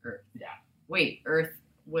 Earth. Yeah. Wait, earth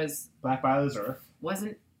was... Black bile is earth.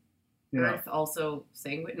 Wasn't earth also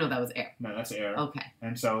sanguine? No, that was air. No, that's air. Okay.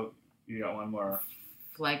 And so you got one more.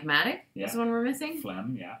 Phlegmatic is the one we're missing?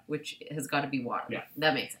 Phlegm, yeah. Which has got to be water. Yeah.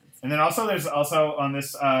 That makes sense. And then there's also on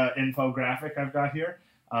this infographic I've got here,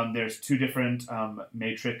 there's 2 different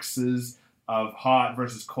matrices of hot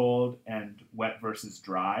versus cold and wet versus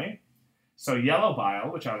dry. So yellow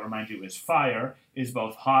bile, which I'll remind you is fire, is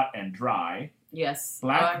both hot and dry. Yes.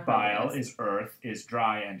 Black bile is earth, is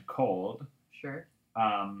dry and cold. Sure.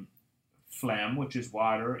 Phlegm, which is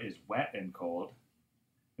water, is wet and cold.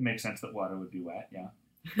 It makes sense that water would be wet, yeah.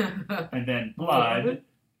 And then blood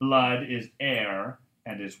is air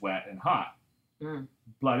and is wet and hot.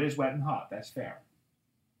 Blood is wet and hot. That's fair.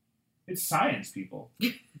 It's science, people.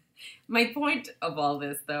 My point of all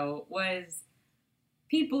this, though, was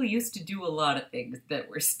people used to do a lot of things that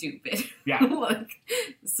were stupid. Yeah. Like,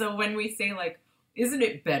 so when we say, like, isn't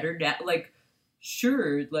it better now? Like,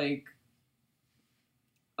 sure, like,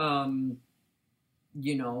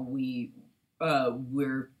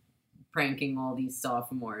 we're pranking all these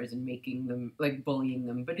sophomores and making them, like, bullying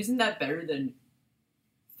them. But isn't that better than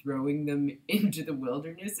throwing them into the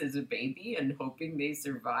wilderness as a baby and hoping they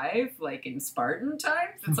survive, like in Spartan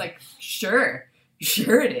times? It's like, sure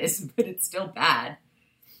it is, but it's still bad.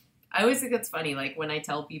 I always think that's funny, like, when I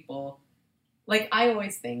tell people, like, I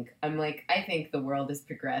always think, I think the world has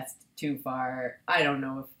progressed too far. I don't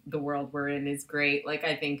know if the world we're in is great. Like,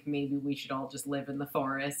 I think maybe we should all just live in the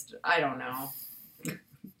forest. I don't know.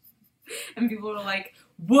 And people are like,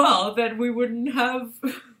 well, then we wouldn't have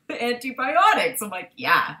antibiotics. I'm like,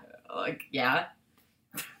 yeah, I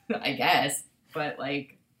guess. But,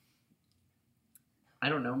 like, I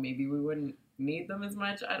don't know, maybe we wouldn't need them as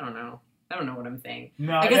much. I don't know. I don't know what I'm saying.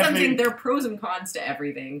 No, I guess I'm saying there are pros and cons to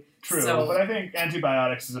everything. True, so but I think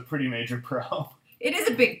antibiotics is a pretty major pro. It is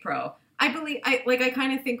a big pro. I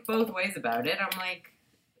kind of think both ways about it. I'm like,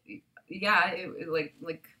 yeah,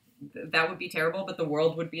 that would be terrible, but the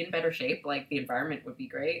world would be in better shape. Like, the environment would be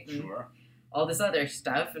great. And Sure. all this other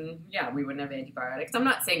stuff, and yeah, we wouldn't have antibiotics. I'm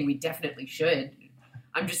not saying we definitely should.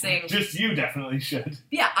 I'm just saying... Just you definitely should.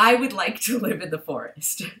 Yeah, I would like to live in the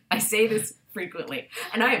forest. I say this frequently,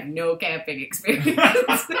 and I have no camping experience.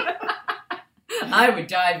 I would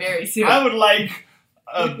die very soon. I would like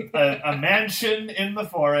a mansion in the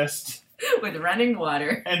forest. With running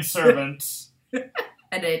water. And servants.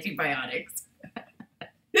 And antibiotics.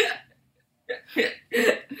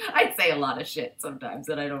 I'd say a lot of shit sometimes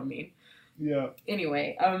that I don't mean. Yeah.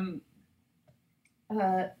 Anyway,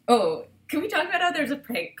 can we talk about how there's a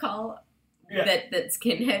prank call that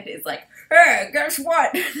Skinhead is like, hey, guess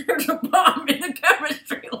what? There's a bomb in the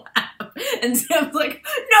chemistry lab. And Sam's like,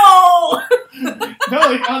 no! No,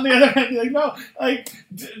 like, on the other hand, like, no, like,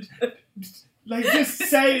 just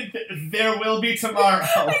say there will be tomorrow.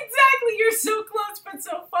 Exactly, you're so close but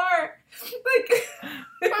so far. Like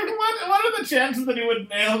what are the chances that he would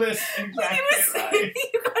nail this exactly right?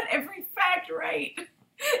 You got every fact right.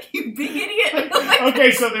 You big idiot.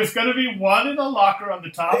 Okay, so there's going to be one in the locker on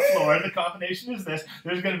the top floor. The combination is this.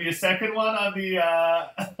 There's going to be a second one on the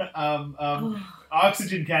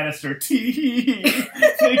oxygen canister. Tee.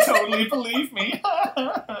 They totally believe me.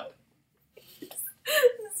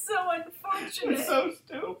 It's so unfortunate. It's so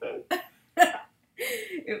stupid.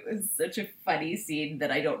 It was such a funny scene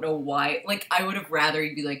that I don't know why. Like, I would have rather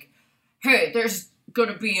he'd be like, hey, there's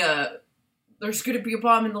gonna be a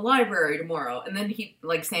bomb in the library tomorrow. And then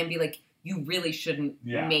Sam be like, you really shouldn't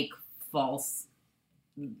make false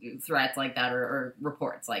threats like that or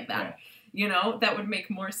reports like that. Yeah. You know, that would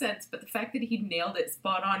make more sense. But the fact that he nailed it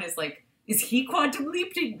spot on is like, is he quantum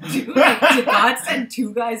leaped to do? Like, did God send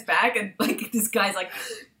two guys back? And like, this guy's like,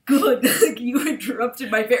 good, like, you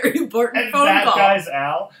interrupted my very important phone call.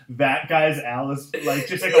 That guy's Al is like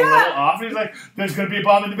just like a little off. He's like, there's gonna be a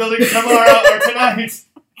bomb in the building tomorrow or tonight.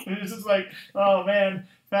 And it's just like, oh man,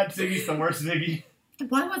 that Ziggy's the worst Ziggy.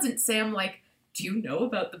 Why wasn't Sam like, do you know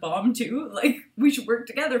about the bomb too? Like, we should work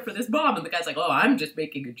together for this bomb. And the guy's like, oh, I'm just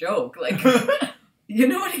making a joke. Like, you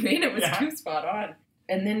know what I mean? It was too spot on.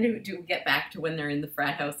 And then to get back to when they're in the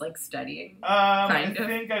frat house, like, studying. I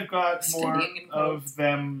think I've got more of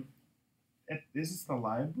them. Is this the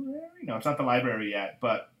library? No, it's not the library yet.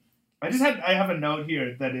 But I have a note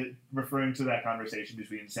here that it referring to that conversation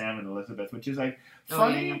between Sam and Elizabeth, which is like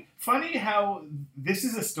funny how this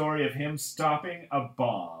is a story of him stopping a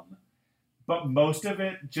bomb, but most of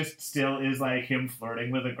it just still is like him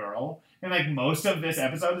flirting with a girl. And, like, most of this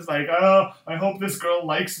episode is like, oh, I hope this girl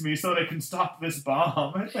likes me so that I can stop this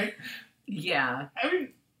bomb. It's like, yeah. I mean,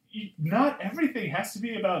 not everything has to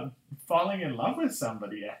be about falling in love with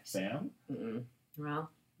somebody, Sam. Mm-mm.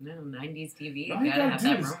 Well, no, 90s TV, you gotta have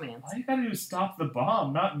that romance. All you gotta do is stop the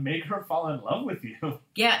bomb, not make her fall in love with you.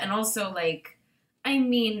 Yeah, and also, like, I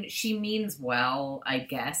mean, she means well, I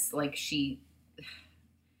guess. Like, she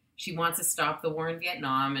wants to stop the war in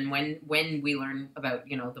Vietnam, and when we learn about,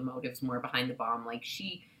 you know, the motives more behind the bomb, like,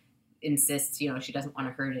 she insists, you know, she doesn't want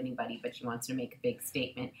to hurt anybody, but she wants to make a big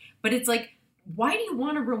statement. But it's like, why do you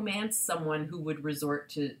want to romance someone who would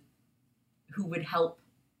help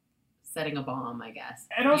setting a bomb, I guess?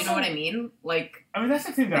 And also, you know what I mean? Like, I mean, that's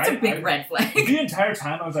the thing that's a big red flag. The entire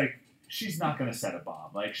time I was like, she's not going to set a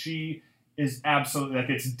bomb. Like, she is absolutely, like,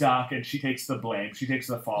 it's Duck, and she takes the blame. She takes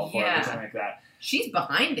the fall for it or something like that. She's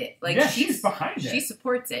behind it. Like, she's behind it. She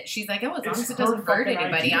supports it. She's like, oh, as long as it doesn't hurt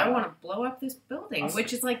anybody, I want to blow up this building.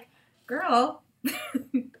 Which is like, girl.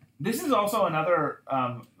 This is also another,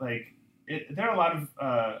 there are a lot of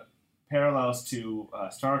parallels to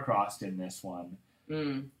Star-Crossed in this one.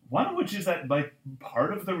 Mm. One of which is that, like,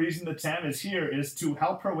 part of the reason that Sam is here is to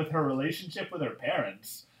help her with her relationship with her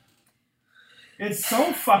parents. It's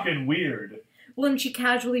so fucking weird. Well, and she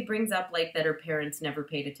casually brings up, like, that her parents never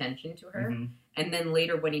paid attention to her. Mm-hmm. And then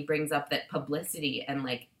later when he brings up that publicity and,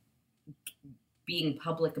 like, being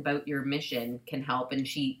public about your mission can help. And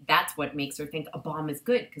that's what makes her think a bomb is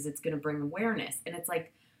good because it's going to bring awareness. And it's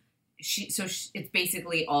like, it's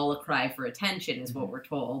basically all a cry for attention is what we're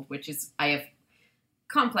told, which is, I have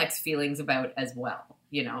complex feelings about as well,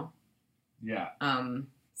 you know? Yeah.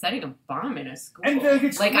 setting a bomb in a school. And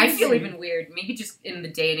it's like, crazy. I feel even weird, maybe just in the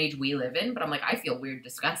day and age we live in, but I'm like, I feel weird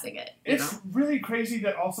discussing it. It's really crazy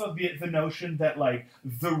that also the notion that, like,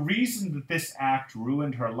 the reason that this act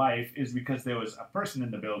ruined her life is because there was a person in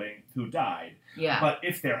the building who died. Yeah. But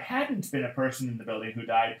if there hadn't been a person in the building who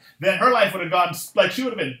died, then her life would have gone, like, she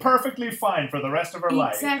would have been perfectly fine for the rest of her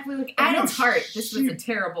life. Exactly. Like, at its heart, this was a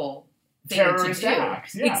terrible thing to do.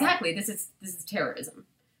 Act, yeah. Exactly. This is terrorism.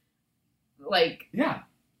 Like, yeah.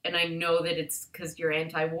 And I know that it's because you're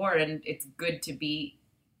anti-war, and it's good to be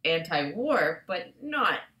anti-war, but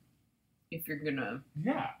not if you're gonna...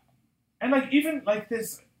 Yeah. And, like, even, like,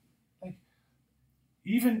 this... Like,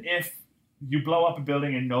 even if you blow up a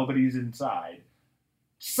building and nobody's inside,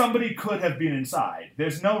 somebody could have been inside.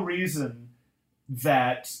 There's no reason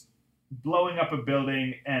that blowing up a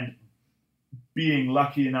building and being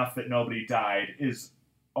lucky enough that nobody died is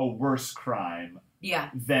a worse crime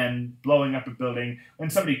than blowing up a building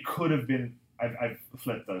and somebody could have been... I've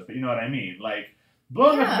flipped those, but you know what I mean. Like,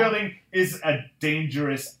 blowing up a building is a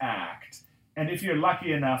dangerous act. And if you're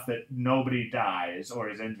lucky enough that nobody dies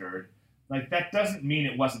or is injured, like, that doesn't mean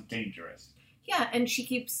it wasn't dangerous. Yeah, and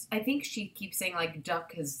I think she keeps saying, like,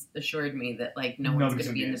 Duck has assured me that, like, no one's going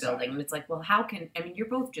to be in the building. And it's like, well, how can... I mean, you're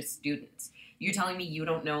both just students. You're telling me you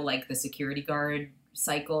don't know, like, the security guard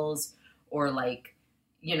cycles or, like,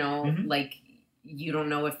 you know, like... You don't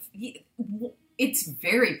know if... It's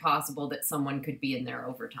very possible that someone could be in there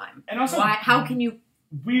overtime. And also... How can you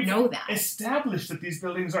know that? We've established that these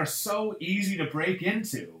buildings are so easy to break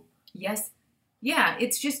into. Yes. Yeah,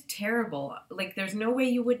 it's just terrible. Like, there's no way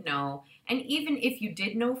you would know. And even if you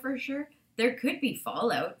did know for sure, there could be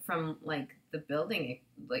fallout from, like, the building.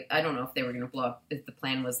 Like, I don't know if they were going to blow up... If the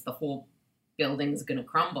plan was the whole building's going to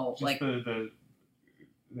crumble. Just like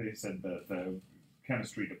they said the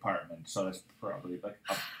chemistry department, so that's probably like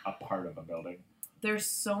a part of a building. There's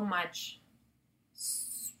so much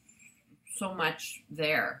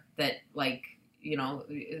there that, like, you know,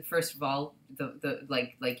 first of all, the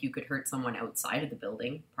like you could hurt someone outside of the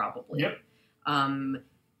building, probably. Yep.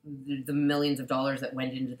 The millions of dollars that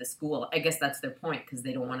went into the school. I guess that's their point, because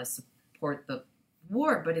they don't want to support the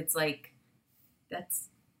war, but it's like, that's,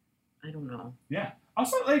 I don't know. Yeah.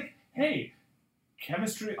 Also, like, hey,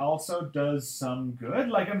 chemistry also does some good.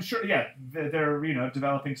 Like, I'm sure, they're, you know,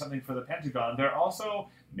 developing something for the Pentagon. They're also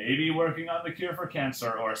maybe working on the cure for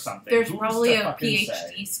cancer or something. There's probably a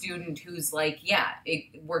PhD student who's, like,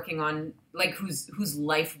 working on, like, whose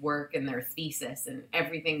life work and their thesis and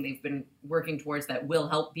everything they've been working towards that will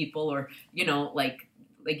help people, or, you know, like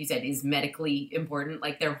you said, is medically important.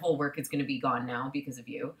 Like, their whole work is going to be gone now because of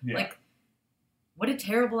you. Yeah. Like, what a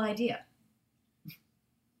terrible idea.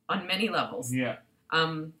 On many levels. Yeah.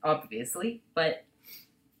 Obviously, but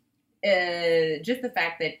just the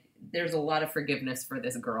fact that there's a lot of forgiveness for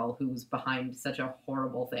this girl who's behind such a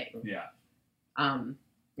horrible thing. Yeah.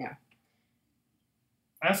 Yeah.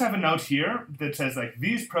 I also have a note here that says, like,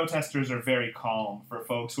 these protesters are very calm for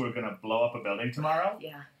folks who are going to blow up a building tomorrow.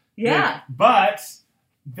 Yeah. Yeah. But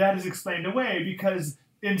that is explained away because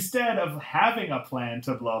instead of having a plan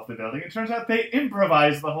to blow up the building, it turns out they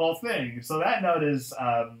improvised the whole thing. So that note is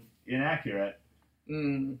inaccurate.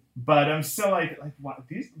 But I'm still like what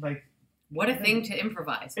these, like, what a thing to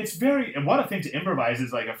improvise. It's very, and what a thing to improvise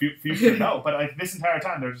is, like, a future note. But, like, this entire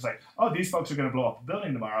time they're just like, oh, these folks are going to blow up a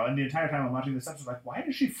building tomorrow. And the entire time I'm watching this episode, like, why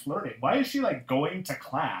is she flirting? Why is she, like, going to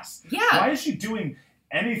class? Yeah. Why is she doing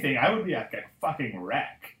anything? I would be like a fucking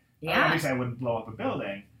wreck. Yeah. At least I wouldn't blow up a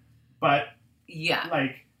building. But yeah,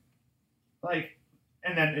 like,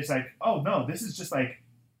 and then it's like, oh no, this is just like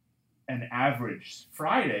an average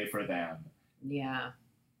Friday for them. Yeah.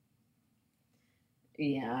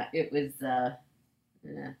 Yeah, it was,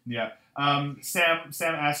 Yeah.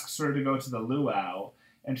 Sam asks her to go to the luau,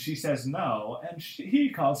 and she says no, and he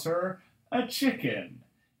calls her a chicken,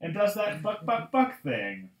 and does that buck, buck, buck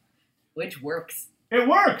thing. Which works. It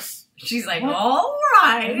works! She's like, all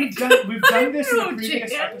right. We've done this in a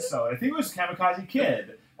previous episode. I think it was Kamikaze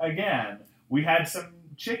Kid. Again, we had some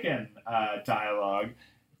chicken dialogue.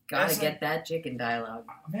 Gotta get that chicken dialogue.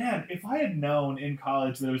 Man, if I had known in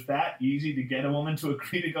college that it was that easy to get a woman to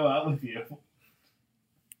agree to go out with you.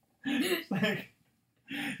 Like,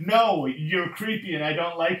 no, you're creepy and I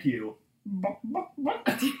don't like you.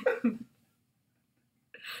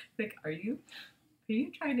 Like, are you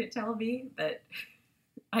trying to tell me that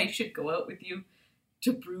I should go out with you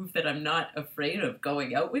to prove that I'm not afraid of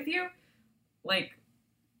going out with you? Like,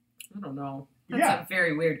 I don't know. That's a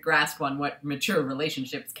very weird grasp on what mature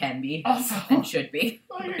relationships can be also, and should be.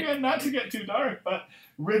 Like, again, not to get too dark, but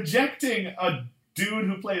rejecting a dude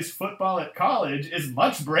who plays football at college is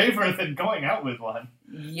much braver than going out with one.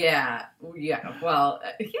 Yeah. Well,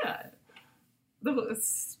 yeah. That was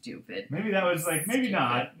stupid. Maybe that was like, maybe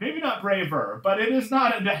not braver, but it is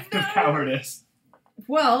not an act of cowardice.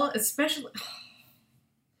 Well, especially,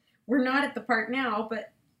 we're not at the part now,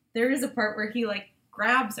 but there is a part where he, like,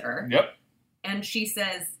 grabs her. Yep. And she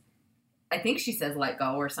says, I think she says, let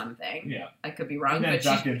go or something. Yeah. I could be wrong. And then but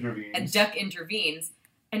Duck intervenes. And Duck intervenes.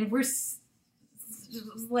 And we're,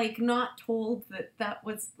 like, not told that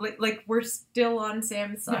was, like we're still on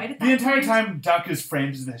Sam's side at that The entire point. time, Duck is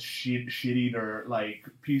framed as this shit-eater, like,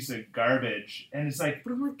 piece of garbage. And it's like...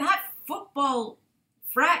 But I'm like, that football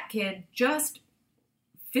frat kid just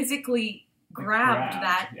physically grabbed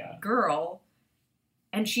that girl.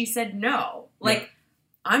 And she said no. Like,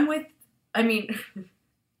 I'm with... I mean...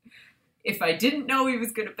 If I didn't know he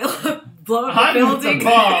was going to blow up a building... The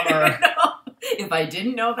bomber! If I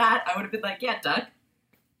didn't know that, I would have been like, yeah, Duck.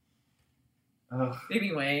 Ugh.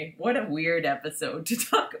 Anyway, what a weird episode to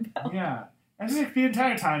talk about. Yeah. I think the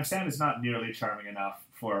entire time, Sam is not nearly charming enough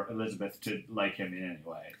for Elizabeth to like him in any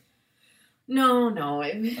way. No.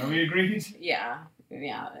 Are we agreed? Yeah.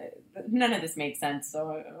 None of this makes sense,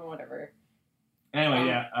 so whatever.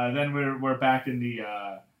 Anyway, then we're back in the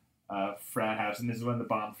frat house, and this is when the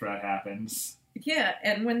bomb threat happens. Yeah,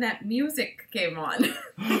 and when that music came on.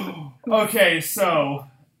 Okay, so...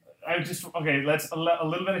 let's a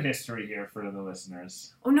little bit of history here for the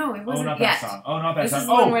listeners. Oh no, it wasn't not yet. that song. Oh, not that this song. This is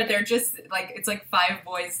one where they're just like it's like 5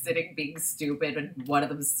 boys sitting being stupid and one of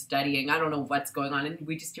them's studying. I don't know what's going on, and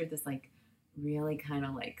we just hear this like really kind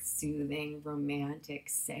of like soothing, romantic,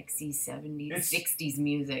 sexy 70s, 60s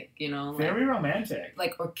music. You know, very romantic,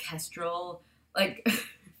 like orchestral, like.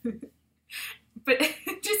 But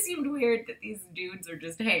it just seemed weird that these dudes are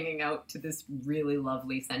just hanging out to this really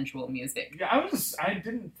lovely, sensual music. Yeah, I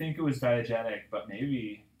didn't think it was diegetic, but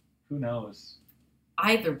maybe, who knows?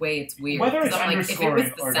 Either way, it's weird. Whether it's like, if it was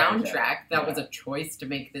the soundtrack, diegetic, that was a choice to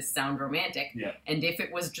make this sound romantic. Yeah. And if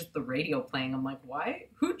it was just the radio playing, I'm like, why?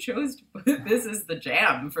 Who chose to put this as the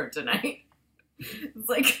jam for tonight? It's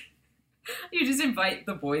like, you just invite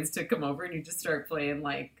the boys to come over and you just start playing,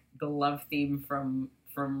 like, the love theme from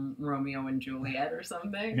Romeo and Juliet or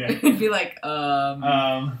something. Yeah. It'd be like,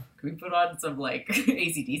 can we put on some, like,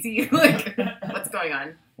 AC/DC? Like, what's going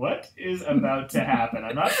on? What is about to happen?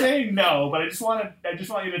 I'm not saying no, but I just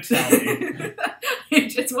want you to tell me. I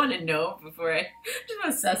just want to know before I just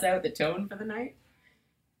want to suss out the tone for the night.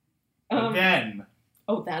 Then.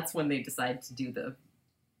 Oh, that's when they decide to do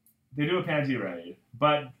They do a panty raid,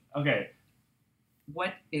 but okay.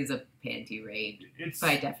 What is a panty raid? It's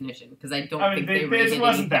by definition, because I don't think they raided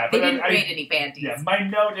any. They didn't raid any panties. Yeah, my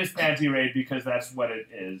note is panty raid because that's what it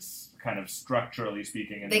is, kind of structurally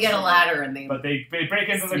speaking. They get a ladder and but they break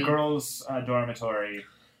into the girls' dormitory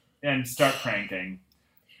and start pranking.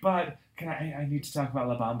 But I need to talk about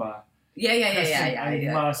La Bamba. Yeah. I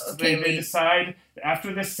must. Okay, they decide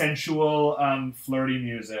after this sensual, flirty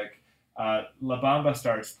music, La Bamba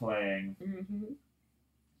starts playing,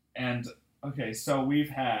 and. Okay, so we've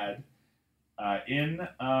had, in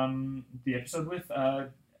the episode with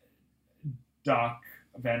Doc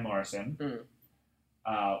Van Morrison,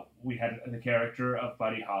 we had the character of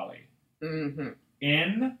Buddy Holly. Mm-hmm.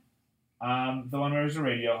 In the one where he was a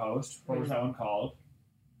radio host, what was that one called?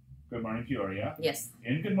 Good Morning Peoria. Yes.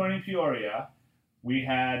 In Good Morning Peoria, we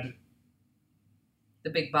had... The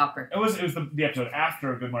Big Bopper. It was the episode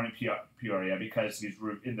after Good Morning Peoria, because he's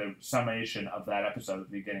in the summation of that episode at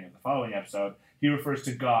the beginning of the following episode, he refers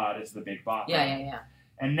to God as the Big Bopper. Yeah.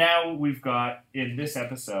 And now we've got, in this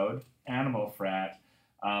episode, Animal Frat,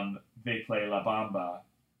 they play La Bamba.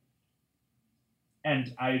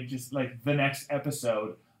 And I just, like, the next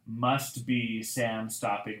episode must be Sam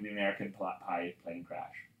stopping the American Pie plane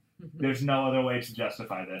crash. There's no other way to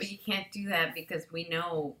justify this. But you can't do that because we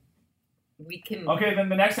know... We can... Okay, then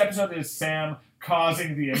the next episode is Sam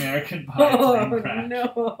causing the American Pie plane crash.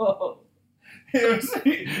 No!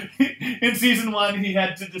 In season 1, he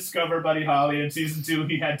had to discover Buddy Holly. In season 2,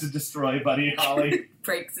 he had to destroy Buddy Holly.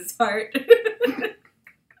 Breaks his heart.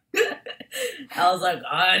 I was like,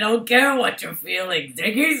 I don't care what you're feeling.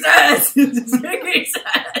 Ziggy says! Ziggy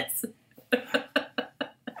says!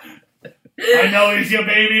 I know he's your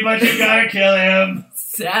baby, but you gotta kill him.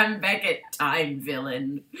 Sam Beckett, time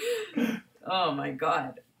villain. Oh my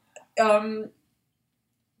god.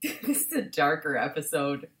 This is a darker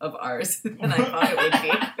episode of ours than I thought it would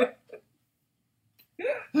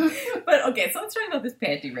be. But okay, so let's talk about this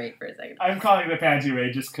panty raid for a second. I'm calling it a panty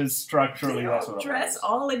raid just because structurally that's what it was. Dress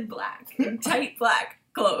all in black, in tight black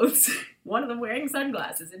clothes. One of them wearing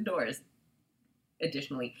sunglasses indoors.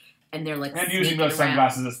 Additionally. and they're like and using those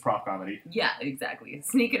sunglasses as prop comedy. Yeah, exactly.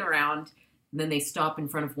 Sneaking around. And then they stop in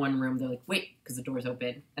front of one room. They're like, wait, because the door's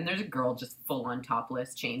open. And there's a girl just full on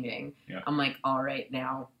topless changing. Yeah. I'm like, all right,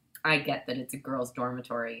 now I get that it's a girl's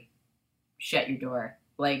dormitory. Shut your door.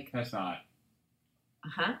 Like, that's not.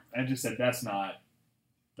 Uh-huh. I just said that's not. ...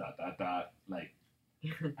 Like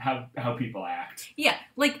how people act. Yeah,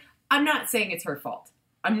 like I'm not saying it's her fault.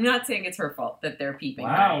 I'm not saying it's her fault that they're peeping.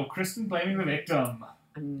 Wow, Kristen blaming the victim.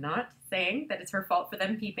 I'm not saying that it's her fault for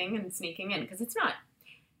them peeping and sneaking in, because it's not.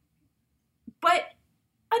 But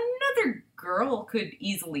another girl could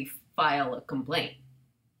easily file a complaint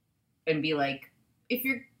and be like, if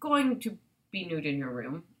you're going to be nude in your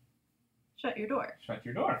room, shut your door. Shut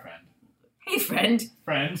your door, friend. Hey, friend.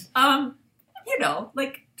 Friend. You know,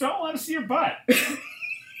 like... Don't want to see your butt.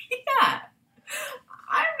 Yeah.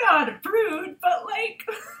 I'm not a prude, but, like...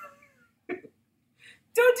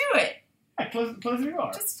 don't do it. Yeah, close your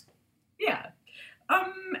door. Just, yeah.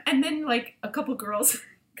 And then, like, a couple girls...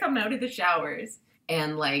 come out of the showers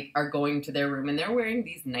and like are going to their room and they're wearing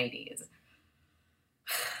these nighties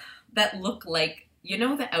that look like, you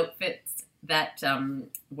know, the outfits that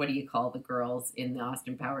what do you call the girls in the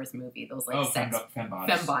Austin Powers movie, those like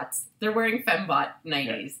fembots. They're wearing fembot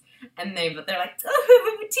nighties. Yeah. And they're like,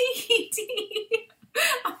 oh, tee.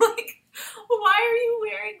 I'm like, why are you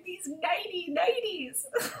wearing these nighties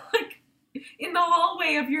like in the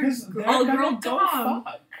hallway of your all-girl dorm?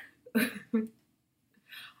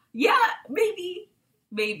 Yeah, maybe.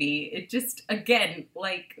 It just, again,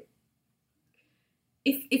 like,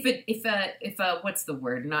 if a what's the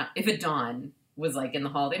word? If a Dawn was like in the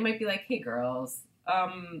hall, they might be like, hey girls,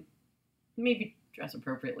 maybe dress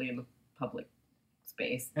appropriately in the public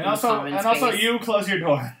space. And also you close your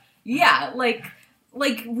door. Yeah, like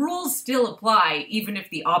rules still apply even if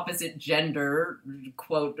the opposite gender,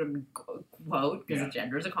 quote, because a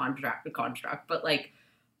gender is a construct, but like,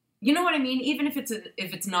 you know what I mean? Even if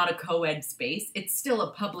it's not a co-ed space, it's still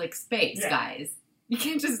a public space, guys. You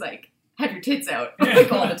can't just, like, have your tits out,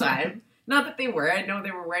 like, all the time. Not that they were. I know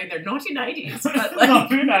they were wearing their naughty nighties, but, like...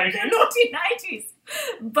 naughty nighties.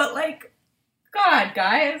 But, like, God,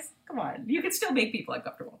 guys. Come on. You can still make people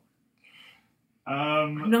uncomfortable.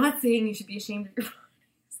 I'm not saying you should be ashamed of your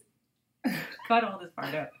bodies. Cut all this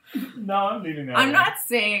part out. No, I'm leaving that. I'm not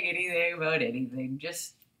saying anything about anything.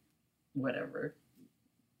 Just whatever.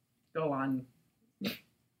 Go on.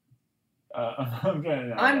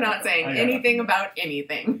 I'm not saying anything about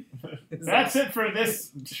anything. That's it for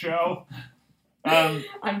this show.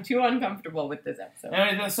 I'm too uncomfortable with this episode.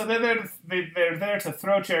 Anyway, so they're there to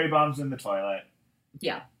throw cherry bombs in the toilet.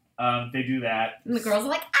 Yeah. They do that. And the girls are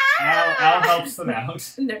like, ah! Al helps them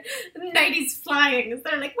out. And the nighties flying.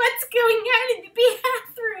 They're like, what's going on in the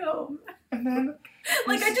bathroom? And then...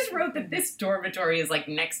 Like, I just wrote that this dormitory is, like,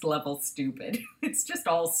 next level stupid. It's just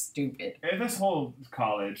all stupid. In this whole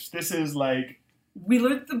college, this is, like... We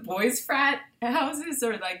learned the boys' frat houses,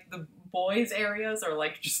 or, like, the boys' areas are,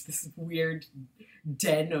 like, just this weird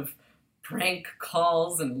den of prank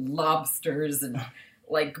calls and lobsters and,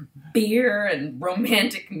 like, beer and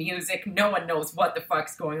romantic music. No one knows what the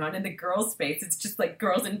fuck's going on. In the girls' space, it's just, like,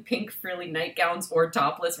 girls in pink frilly nightgowns or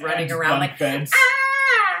topless running around, like, beds.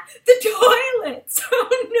 The toilets!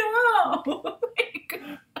 Oh no!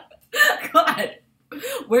 Like, God.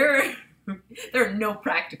 There are no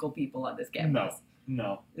practical people on this campus.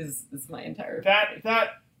 No. Is my entire...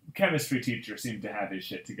 That chemistry teacher seemed to have his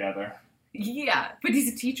shit together. Yeah, but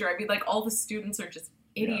he's a teacher. I mean, like, all the students are just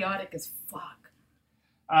idiotic as fuck.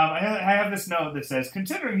 I have this note that says,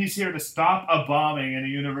 considering he's here to stop a bombing in a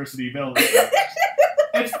university building...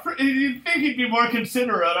 You'd think he'd be more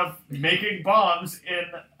considerate of making bombs in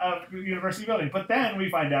a university building. But then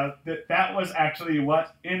we find out that was actually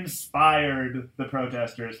what inspired the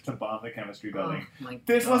protesters to bomb the chemistry building. Oh,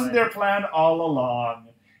 this wasn't their plan all along.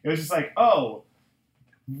 It was just like, oh,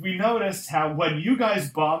 we noticed how when you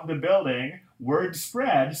guys bombed a building, word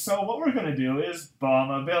spread, so what we're going to do is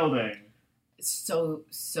bomb a building. So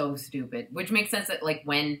stupid. Which makes sense that, like,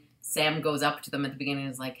 when Sam goes up to them at the beginning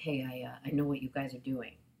and is like, hey, I know what you guys are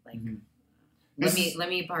doing. Like, let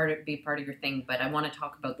me be part of your thing, but I want to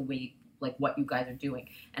talk about the way, like, what you guys are doing.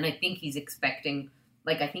 And I think he's expecting,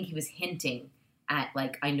 like, I think he was hinting at,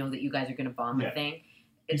 like, I know that you guys are going to bomb the thing.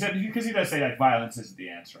 Because he does say, like, violence isn't the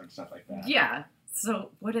answer and stuff like that. Yeah.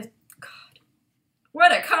 So, what a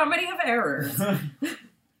comedy of errors.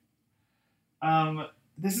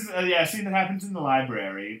 This is a scene that happens in the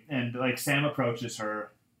library, and, like, Sam approaches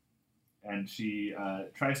her, and she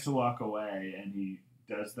tries to walk away, and he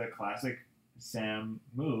does the classic Sam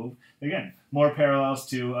move. Again, more parallels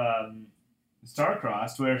to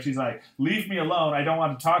star-crossed, where she's like, leave me alone, I don't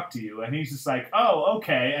want to talk to you. And he's just like, oh,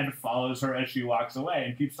 okay, and follows her as she walks away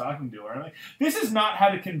and keeps talking to her. I'm like, this is not how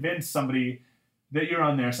to convince somebody that you're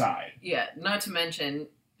on their side. Yeah, not to mention,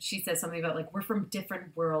 she says something about, like, we're from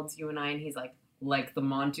different worlds, you and I, and he's like the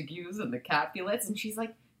Montagues and the Capulets, and she's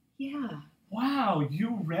like, yeah. Wow,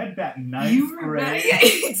 you read that ninth grade? Yeah,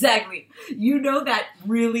 exactly. You know that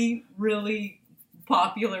really, really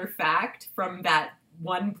popular fact from that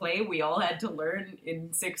one play we all had to learn in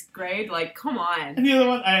 6th grade? Like, come on. And the other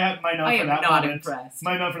one, I have my note I for am that not moment. impressed.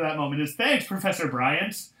 My note for that moment is, thanks, Professor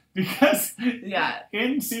Bryant. Because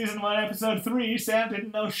in season 1, episode 3, Sam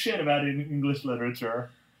didn't know shit about English literature.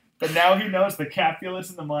 But now he knows the Capulets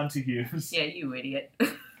and the Montagues. Yeah, you idiot.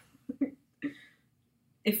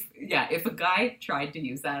 If a guy tried to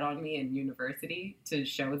use that on me in university to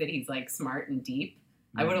show that he's, like, smart and deep,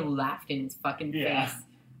 I would have laughed in his fucking face.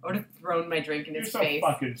 I would have thrown my drink in his face. You're so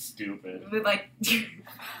fucking stupid. Like,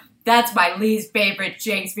 that's my least favorite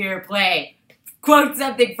Shakespeare play. Quote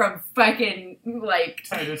something from fucking, like,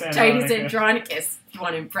 Titus Andronicus if you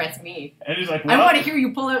want to impress me. And he's like, I want to hear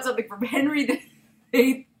you pull out something from Henry the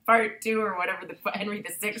VIII Part 2 or whatever, Henry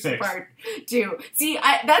the Sixth Part 2. See,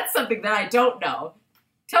 that's something that I don't know.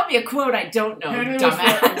 Tell me a quote I don't know, Henry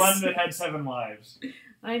dumbass. was the one that had 7 wives.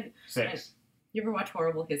 6. You ever watch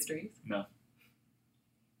Horrible Histories? No.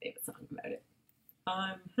 They have a song about it.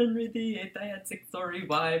 I'm Henry VIII, I had 6 sorry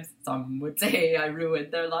wives. Some would say I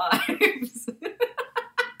ruined their lives.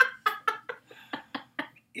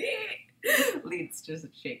 Leeds just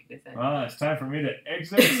shaking his head. Well, it's time for me to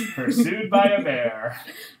exit Pursued by a Bear.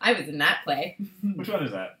 I was in that play. Which one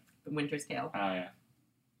is that? The Winter's Tale. Oh, yeah.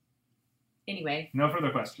 Anyway. No further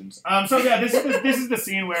questions. So yeah, this is the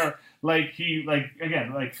scene where, like, he, like,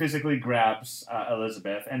 again, like, physically grabs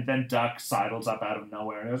Elizabeth, and then Duck sidles up out of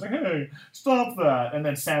nowhere, and he was like, hey, stop that! And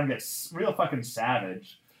then Sam gets real fucking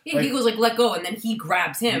savage. Yeah, like, he goes, like, let go, and then he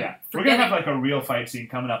grabs him. Yeah. We're gonna have, like, a real fight scene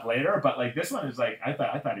coming up later, but, like, this one is, like, I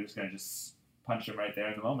thought he was gonna just punch him right there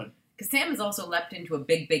in the moment. Because Sam has also leapt into a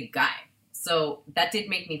big, big guy. So that did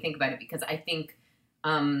make me think about it, because I think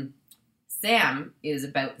Sam is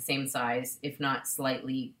about the same size, if not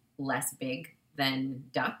slightly less big than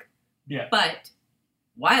Duck. Yeah. But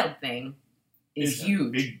Wild Thing is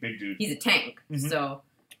huge. Big dude. He's a tank. Mm-hmm. So,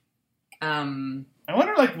 I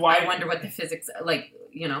wonder, like, why... I wonder what the physics... Like,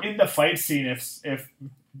 you know... In the fight scene, if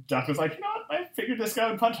Duck was like, you know what, I figured this guy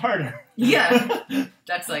would punch harder. Yeah.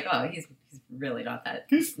 Duck's like, oh, he's really not that...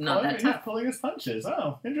 He's not that tough. He's pulling his punches.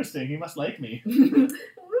 Oh, interesting. He must like me.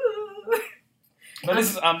 But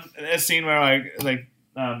this is a scene where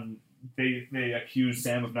they accuse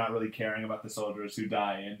Sam of not really caring about the soldiers who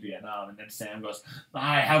die in Vietnam, and then Sam goes,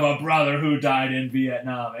 I have a brother who died in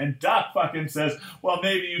Vietnam, and Duck fucking says, well,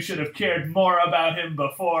 maybe you should have cared more about him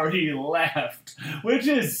before he left, which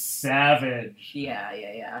is savage.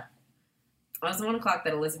 Yeah. I also want to clock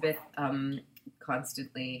that Elizabeth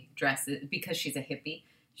constantly dresses, because she's a hippie,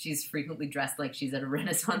 she's frequently dressed like she's at a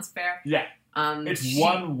Renaissance fair. Yeah. It's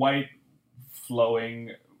one white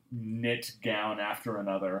flowing knit gown after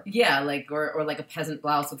another. Yeah, like or like a peasant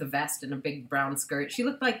blouse with a vest and a big brown skirt. She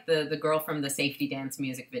looked like the girl from the Safety Dance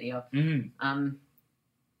music video. Mm-hmm.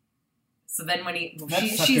 So then when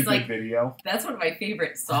she's like, video. That's one of my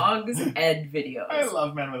favorite songs and videos. I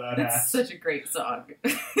love Men Without Hats. It's such a great song.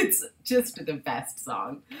 It's just the best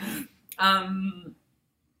song.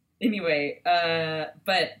 Anyway,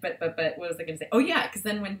 but what was I going to say? Oh yeah, because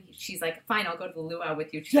then when she's like, fine, I'll go to the luau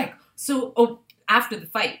with you. She's like, after the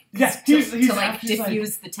fight. Yeah, to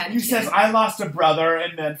diffuse the tension. He says, I lost a brother,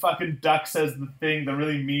 and then fucking Duck says the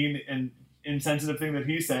really mean and insensitive thing that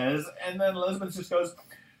he says, and then Elizabeth just goes,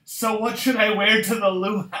 so what should I wear to the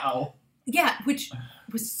luau? Yeah, which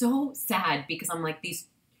was so sad, because I'm like,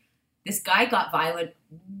 this guy got violent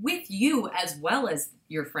with you as well as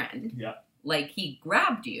your friend. Yeah. Like, he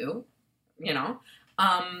grabbed you, you know,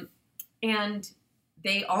 and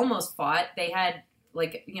they almost fought. They had,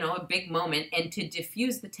 like, you know, a big moment, and to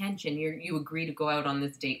diffuse the tension, you agree to go out on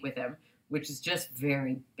this date with him, which is just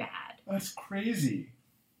very bad. That's crazy.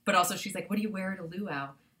 But also, she's like, what do you wear at a luau?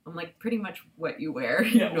 I'm like, pretty much what you wear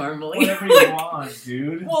normally. Whatever you want,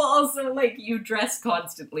 dude. Well, also, like, you dress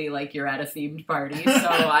constantly like you're at a themed party, so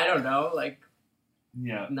I don't know, like,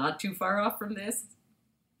 not too far off from this.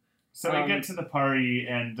 So we get to the party,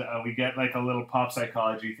 and we get, like, a little pop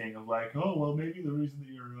psychology thing of, like, oh, well, maybe the reason that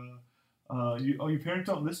your parents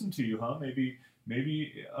don't listen to you, huh? Maybe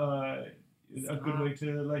a good way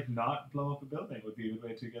to, like, not blow up a building would be a good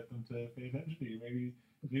way to get them to pay attention to you. Maybe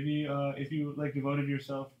if you, like, devoted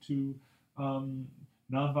yourself to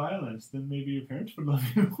nonviolence, then maybe your parents would love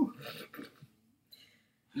you.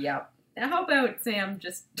 Yeah. How about Sam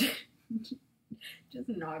just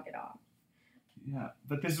knock it off? Yeah,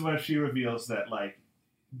 but this is where she reveals that, like,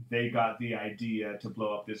 they got the idea to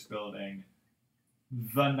blow up this building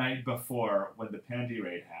the night before when the panty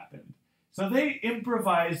raid happened. So they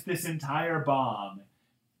improvised this entire bomb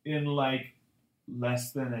in, like,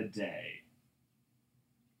 less than a day.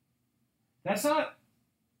 That's not...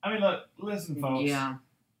 I mean, look, listen, folks. Yeah.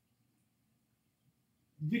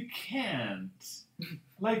 You can't.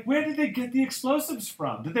 Like, where did they get the explosives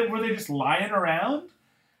from? Were they just lying around?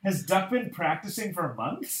 Has Duck been practicing for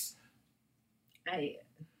months? I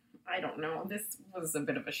don't know. This was a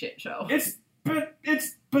bit of a shit show. It's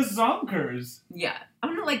bazonkers. Yeah. I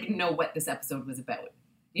don't know what this episode was about.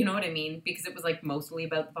 You know what I mean? Because it was, like, mostly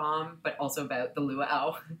about the bomb, but also about the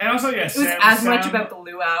luau. And also, yes, it was much about the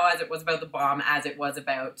luau as it was about the bomb, as it was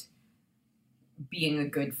about being a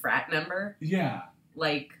good frat member. Yeah.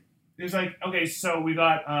 Like... It was like, okay, so we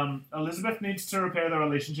got Elizabeth needs to repair the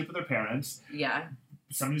relationship with her parents. Yeah.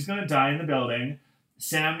 Somebody's going to die in the building.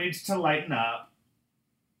 Sam needs to lighten up.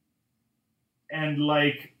 And,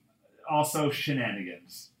 like, also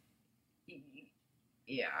shenanigans.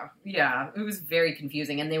 Yeah. It was very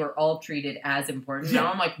confusing, and they were all treated as important. Yeah.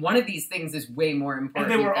 Now I'm like, one of these things is way more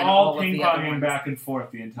important. And they were than all of the ping-ponging back and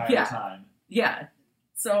forth the entire time. Yeah.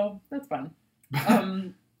 So, that's fun.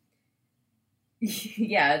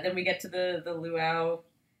 Yeah, then we get to the luau.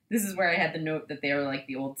 This is where I had the note that they are like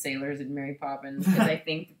the old sailors in Mary Poppins, because I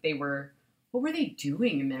think they were... What were they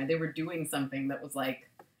doing in there? They were doing something that was like,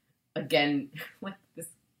 again, like this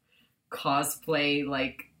cosplay,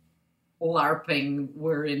 like, LARPing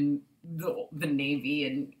were in the Navy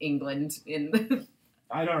in England in the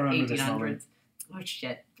I don't remember 1800s. this moment. Oh,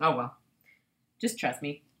 shit. Oh, well. Just trust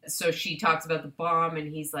me. So she talks about the bomb,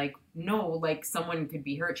 and he's like, no, like, someone could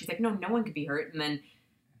be hurt. She's like, no one could be hurt. And then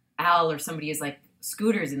Al or somebody is like,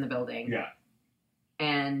 Scooter's in the building. Yeah.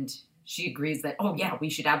 And she agrees that, oh, yeah, we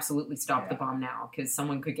should absolutely stop the bomb now, because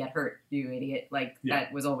someone could get hurt, you idiot. Like,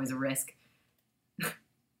 that was always a risk.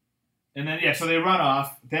 And then, so they run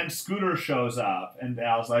off. Then Scooter shows up, and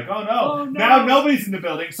Al's like, oh no, now nobody's in the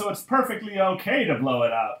building, so it's perfectly okay to blow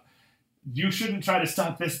it up. You shouldn't try to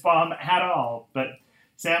stop this bomb at all. But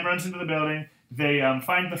Sam runs into the building. They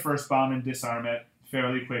find the first bomb and disarm it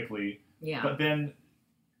fairly quickly. Yeah. But then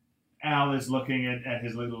Al is looking at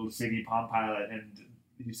his little Siggy Palm Pilot, and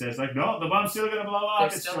he says, like, no, the bomb's still going to blow up.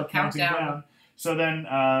 There's it's still a counting countdown. down. So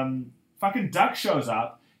then fucking Duck shows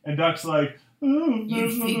up, and Duck's like, oh,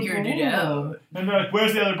 You figured it out. And they're like,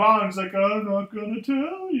 where's the other bomb? He's like, I'm not going to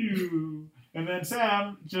tell you. And then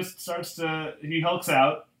Sam just starts to, he hulks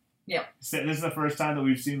out. Yep. This is the first time that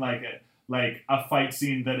we've seen like a fight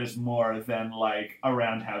scene that is more than like a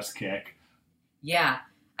roundhouse kick. Yeah.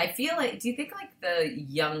 I feel like, do you think like the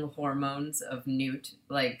young hormones of Newt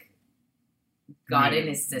like got in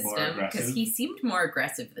his system? Because he seemed more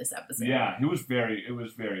aggressive this episode. Yeah, it was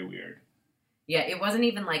very weird. Yeah, it wasn't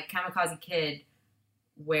even like Kamikaze Kid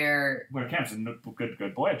where Cam's a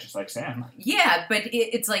good boy, just like Sam. Yeah, but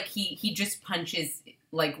it's like he just punches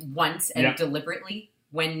like once and deliberately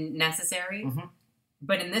when necessary. Mm-hmm.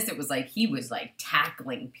 But in this, it was like he was like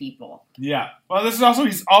tackling people. Yeah. Well,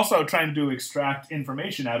 he's also trying to extract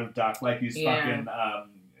information out of Duck, like he's fucking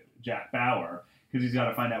Jack Bauer, because he's got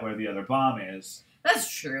to find out where the other bomb is. That's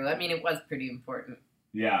true. I mean, it was pretty important.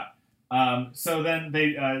 Yeah. So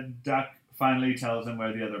then Duck finally tells him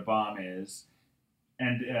where the other bomb is,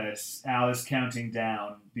 and Al is counting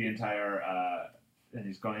down the entire, and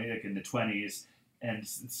he's going like in the 20s, and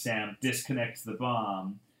Sam disconnects the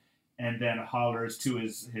bomb, and then hollers to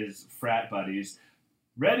his frat buddies,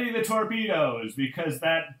 ready the torpedoes, because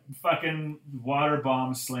that fucking water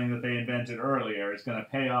bomb sling that they invented earlier is going to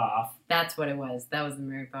pay off. That's what it was. That was the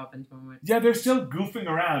Mary Poppins moment. Yeah, they're still goofing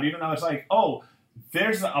around, even though it's like, oh,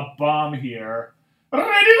 there's a bomb here.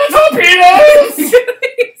 Ready the torpedoes!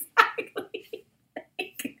 Exactly.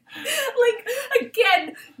 Like,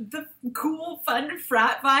 again, the cool, fun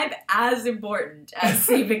frat vibe as important as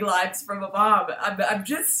saving lives from a bomb. I'm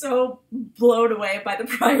just so blown away by the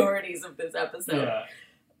priorities of this episode. Yeah.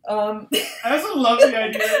 I also love the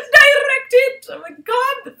idea. Direct it! I'm like,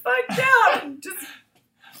 calm the fuck down! Just...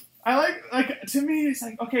 I like, to me, it's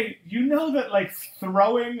like, okay, you know that, like,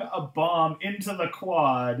 throwing a bomb into the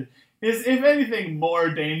quad is, if anything, more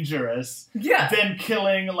dangerous than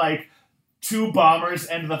killing, like, 2 bombers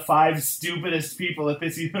and the 5 stupidest people at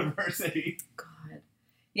this university. God.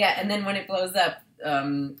 Yeah, and then when it blows up,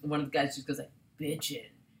 one of the guys just goes like, bitchin'.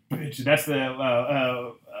 Bitchin'. That's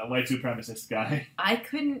the white supremacist guy. I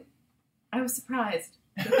was surprised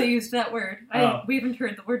that they used that word. We haven't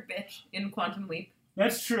heard the word bitch in Quantum Leap.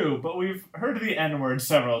 That's true, but we've heard the N-word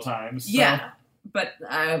several times. So. Yeah, but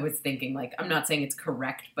I was thinking, like, I'm not saying it's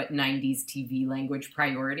correct, but 90s TV language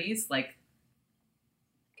priorities, like,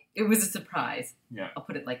 it was a surprise. Yeah. I'll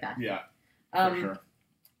put it like that. Yeah, for sure.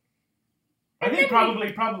 I think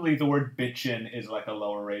probably the word bitchin is like a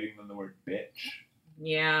lower rating than the word bitch.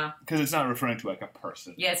 Yeah. Because it's not referring to like a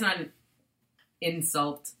person. Yeah, it's not an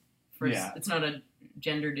insult. Yeah. It's not a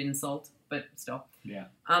gendered insult, but still. Yeah.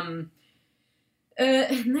 And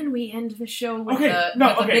then we end the show with,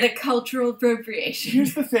 a bit of cultural appropriation.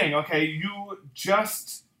 Here's the thing, okay? You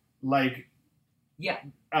just, like... Yeah.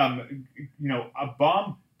 A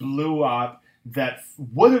bomb blew up that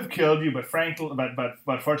would have killed you, but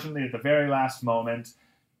fortunately at the very last moment,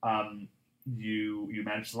 you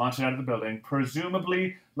managed to launch it out of the building.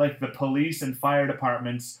 Presumably, like, the police and fire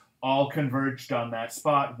departments all converged on that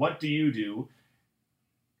spot. What do? You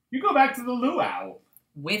go back to the luau.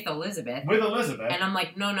 With Elizabeth. And I'm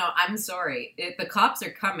like, no, I'm sorry. The cops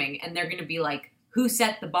are coming, and they're going to be like, who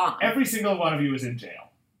set the bomb? Every single one of you is in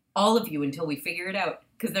jail. All of you until we figure it out.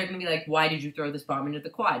 Because they're going to be like, why did you throw this bomb into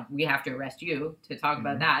the quad? We have to arrest you to talk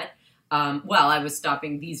about that. Well, I was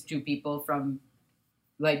stopping these two people from,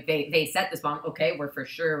 like, they set this bomb. Okay, we're for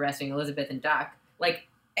sure arresting Elizabeth and Duck. Like,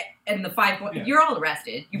 and the 5 you're all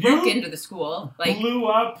arrested. You broke into the school. Like, blew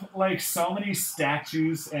up, like, so many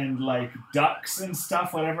statues and, like, ducks and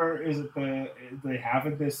stuff, whatever is it they have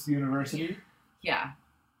at this university. Yeah.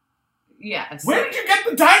 Yeah. So, where did you get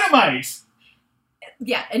the dynamite?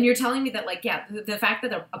 Yeah, and you're telling me that, like, the fact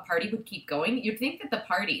that a party would keep going, you'd think that the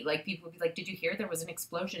party, like, people would be like, did you hear there was an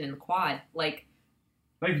explosion in the quad? Like,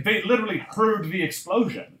 they literally heard the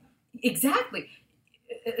explosion. Exactly.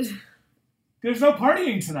 There's no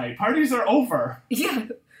partying tonight. Parties are over. Yeah.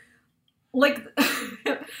 Like,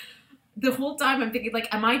 the whole time I'm thinking,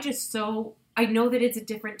 like, am I just so... I know that it's a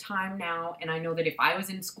different time now, and I know that if I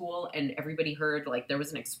was in school and everybody heard, like, there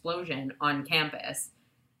was an explosion on campus...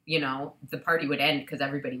 the party would end because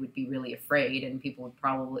everybody would be really afraid and people would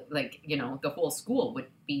probably, like, the whole school would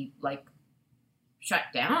be, like, shut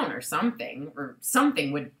down or something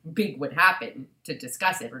big would happen to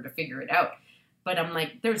discuss it or to figure it out. But I'm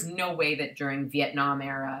like, there's no way that during Vietnam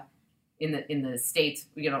era in the States,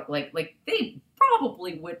 like they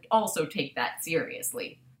probably would also take that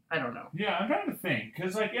seriously. I don't know. Yeah, I'm trying to think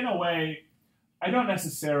because, like, in a way, I don't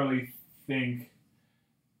necessarily think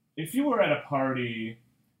if you were at a party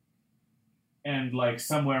and, like,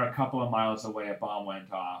 somewhere a couple of miles away a bomb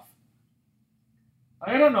went off,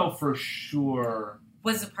 I don't know for sure.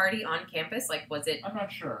 Was the party on campus? Like, was it? I'm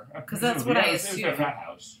not sure. Because that's what I assume. It was their frat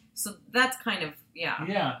house. So that's kind of, yeah.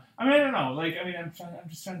 Yeah. I mean, I don't know. Like, I mean, I'm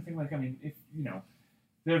just trying to think, like, I mean, if,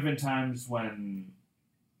 there have been times when,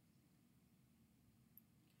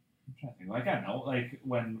 I'm trying to think, like, I don't know, like,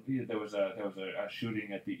 when there was a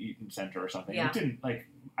shooting at the Eaton Center or something. Yeah. It didn't, like,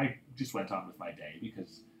 I just went on with my day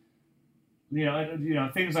because,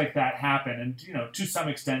 things like that happen. And, to some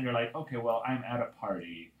extent, you're like, okay, well, I'm at a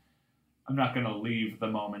party. I'm not going to leave the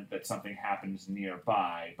moment that something happens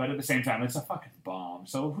nearby. But at the same time, it's a fucking bomb.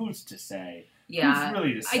 So who's to say? Yeah. Who's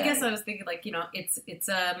really to say? I guess I was thinking, like, it's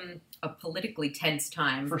a politically tense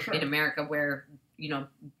time for sure. In America where,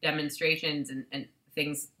 demonstrations and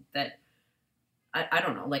things that, I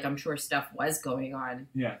don't know, like, I'm sure stuff was going on.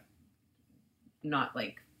 Yeah. Not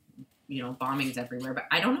like, bombings everywhere, but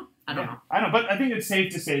I don't know. I don't know. But I think it's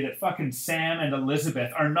safe to say that fucking Sam and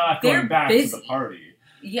Elizabeth are not going back to the party.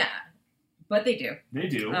 Yeah. But they do. They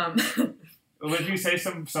do. Would you say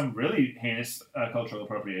some really heinous cultural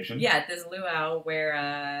appropriation? Yeah, at this luau where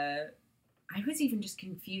I was even just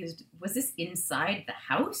confused. Was this inside the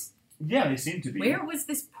house? Yeah, they seem to be. Where was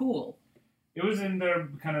this pool? It was in their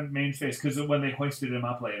kind of main space because when they hoisted him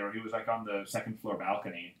up later, he was like on the second floor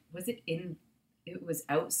balcony. Was it in? It was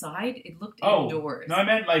outside. It looked indoors. No, I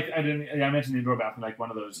meant like I meant an indoor balcony, like one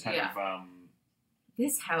of those kind of.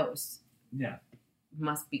 This house. Yeah.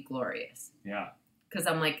 Must be glorious. Yeah. Because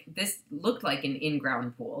I'm like, this looked like an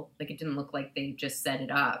in-ground pool. Like, it didn't look like they just set it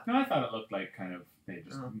up. No, I thought it looked like kind of they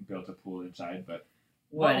just built a pool inside, but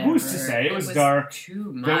whatever. Well, who's to say? It was dark.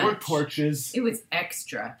 Too much. There were torches. It was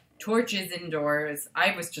extra. Torches indoors.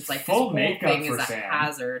 I was just like, full this whole thing is a Sam.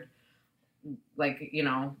 hazard. Like,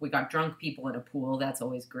 we got drunk people in a pool. That's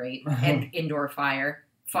always great. And indoor fire.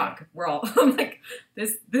 Fuck, we're all, I'm like,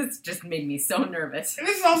 this just made me so nervous. And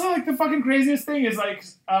this is also, like, the fucking craziest thing is, like,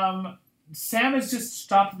 Sam has just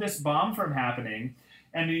stopped this bomb from happening,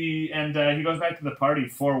 and he goes back to the party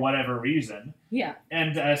for whatever reason. Yeah.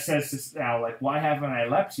 And says to Al, like, why haven't I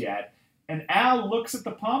left yet? And Al looks at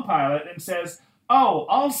the Palm Pilot and says, oh,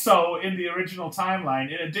 also in the original timeline,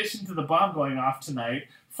 in addition to the bomb going off tonight,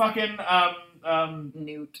 fucking,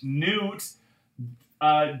 Newt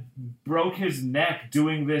broke his neck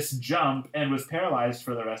doing this jump and was paralyzed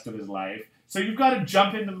for the rest of his life. So you've got to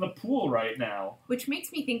jump into the pool right now. Which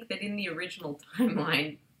makes me think that in the original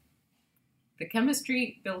timeline, the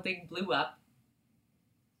chemistry building blew up,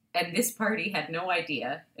 and this party had no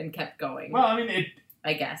idea and kept going. Well, I mean,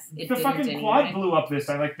 I guess. The fucking quad blew up this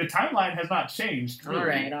time. Like, the timeline has not changed.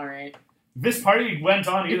 Really. All right. This party went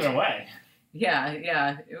on either way.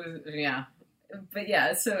 Yeah. It was, yeah. But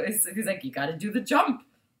yeah, so he's like, you gotta do the jump.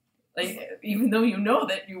 Like, even though you know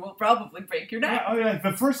that you will probably break your neck. Yeah,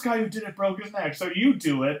 the first guy who did it broke his neck, so you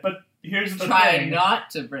do it, but here's the thing. Try not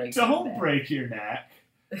to break your neck. Don't break your neck.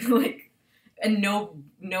 Like, and no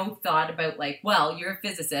thought about, like, well, you're a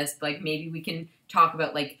physicist, like, maybe we can talk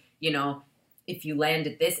about, like, you know, if you land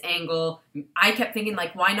at this angle. I kept thinking,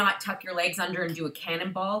 like, why not tuck your legs under and do a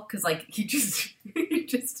cannonball? Because, like, he just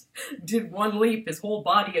did one leap, his whole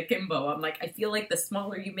body akimbo. I'm like, I feel like the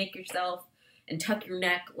smaller you make yourself and tuck your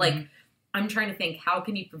neck, like, I'm trying to think, how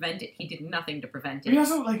can he prevent it? He did nothing to prevent it. He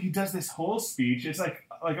also, like, he does this whole speech. It's like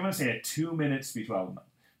I'm going to say a 2-minute speech. Well,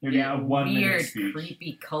 maybe a 1-minute speech. Weird,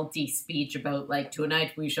 creepy, culty speech about, like,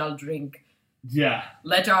 tonight we shall drink. Yeah.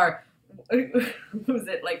 Let our, what was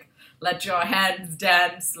it, like, let your hands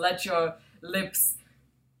dance, let your lips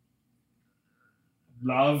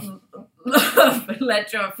love,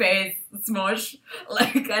 let your face smush.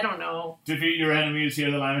 Like, I don't know. Defeat your enemies, hear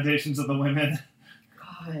the lamentations of the women.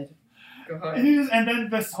 God. And then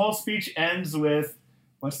this whole speech ends with,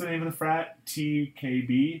 what's the name of the frat?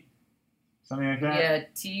 TKB? Something like that? Yeah,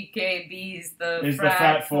 TKB's the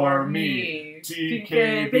frat for me.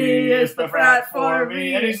 TKB is the frat for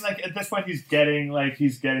me. And he's like, at this point, he's getting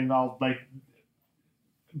all, like,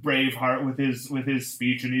 Braveheart with his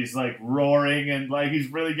speech, and he's, like, roaring, and, like,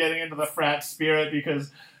 he's really getting into the frat spirit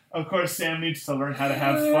because, of course, Sam needs to learn how to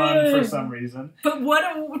have fun for some reason. But what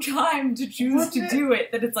a time to choose to do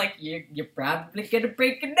it, that it's like, you're probably going to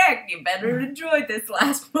break a neck. You better enjoy this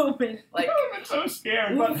last moment. Like, I would have been so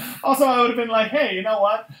scared. But also, I would have been like, hey, you know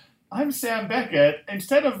what? I'm Sam Beckett.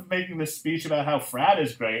 Instead of making this speech about how frat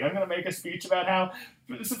is great, I'm going to make a speech about how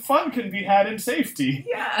fun can be had in safety.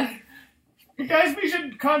 Yeah. Guys, we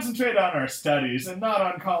should concentrate on our studies and not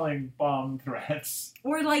on calling bomb threats.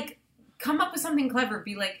 Or, like, come up with something clever.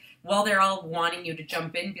 Be like, while they're all wanting you to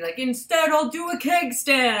jump in, be like, instead I'll do a keg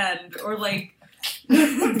stand. Or, like...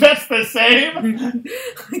 That's the same?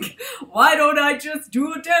 Like, why don't I just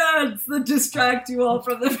do a dance that distracts you all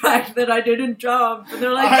from the fact that I didn't jump? And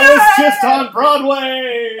they're like, I was just on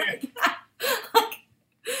Broadway!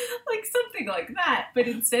 Like something like that. But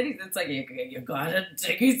instead, it's like, you gotta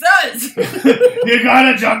take, he says. You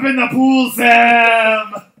gotta jump in the pool,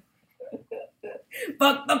 Sam!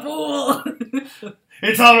 Fuck the pool!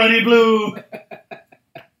 It's already blue!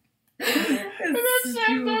 And then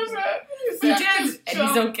Sam does it. He jumps, and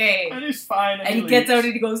he's okay. And he's fine. And he gets out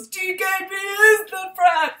and he goes, TKB is the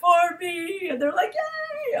frat for me! And they're like,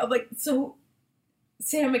 yay! I'm like, so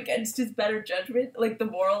Sam, against his better judgment, like, the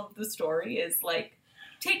moral of the story is, like,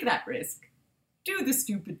 take that risk. Do the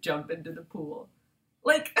stupid jump into the pool.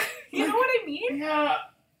 Like, you know what I mean? Yeah.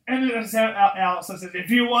 And then Sam also says, if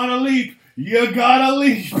you want to leap, you gotta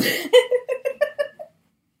leap.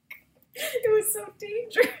 It was so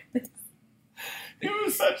dangerous. It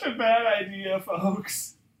was such a bad idea,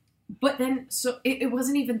 folks. But then, so it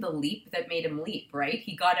wasn't even the leap that made him leap, right?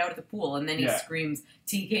 He got out of the pool and then he screams,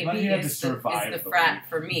 TKB is the frat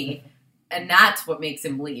for me. And that's what makes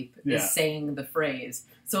him leap, is saying the phrase.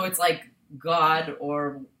 So it's like God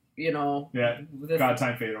or, you know... Yeah, God,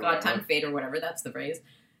 time, fate, or whatever. God, time, fate, or whatever, that's the phrase.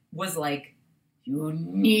 Was like, you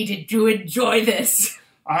needed to enjoy this.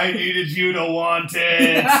 I needed you to want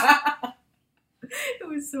it. It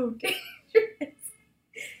was so dangerous.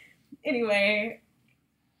 Anyway...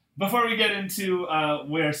 Before we get into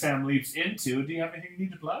where Sam leaps into, do you have anything you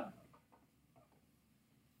need to plug?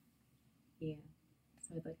 Yeah.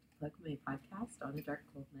 So I'd like to plug my podcast, On a Dark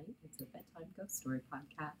Cold Night. It's a bedtime ghost story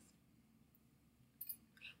podcast.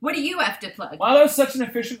 What do you have to plug? Wow, that was such an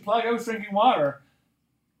efficient plug. I was drinking water.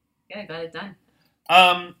 Yeah, I got it done.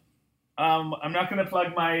 I'm not going to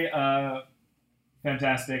plug my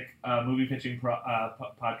fantastic movie pitching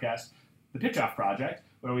podcast, The Pitch Off Project,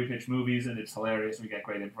 where we pitch movies, and it's hilarious. We get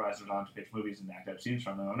great improvisers on to pitch movies and act out scenes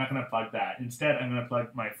from them. I'm not going to plug that. Instead, I'm going to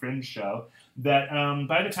plug my Fringe show that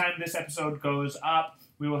by the time this episode goes up,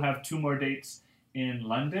 we will have 2 more dates in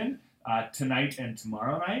London, tonight and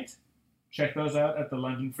tomorrow night. Check those out at the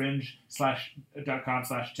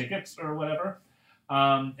londonfringe.com/tickets or whatever.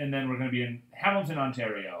 And then we're going to be in Hamilton,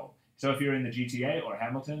 Ontario, So if you're in the GTA or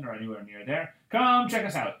Hamilton or anywhere near there, come check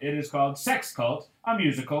us out. It is called Sex Cult, a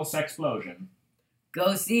musical sexplosion.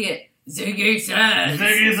 Go see it. Ziggy says.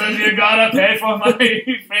 Ziggy says you gotta pay for my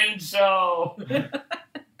fringe show.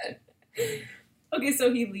 Okay,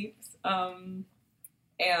 so he leaves. And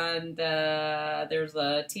there's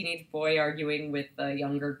a teenage boy arguing with a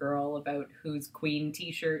younger girl about whose Queen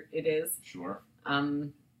t-shirt it is. Sure.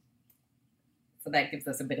 So that gives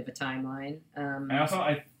us a bit of a timeline. And also,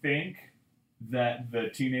 I think that the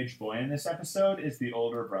teenage boy in this episode is the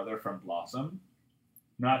older brother from Blossom.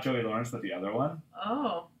 Not Joey Lawrence, but the other one.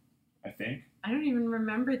 Oh. I think. I don't even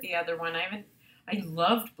remember the other one. I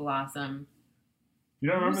loved Blossom. You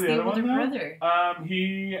don't remember the other one, though?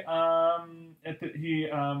 He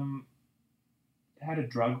had a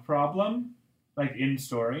drug problem, like in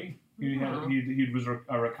story. He was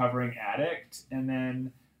a recovering addict, and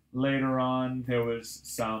then later on there was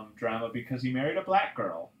some drama because he married a black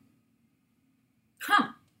girl. Huh.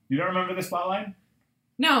 You don't remember this plotline?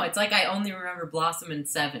 No, it's like I only remember Blossom and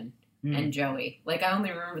Seven and Joey. Like I only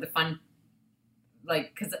remember the fun,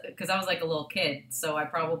 like because I was like a little kid, so I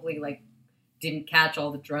probably like didn't catch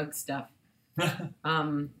all the drug stuff. You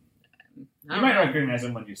might recognize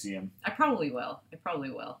him when you see him. I probably will.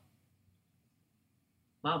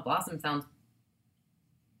 Wow, Blossom sounds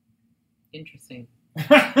interesting.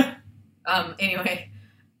 Anyway,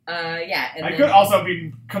 yeah. And I could also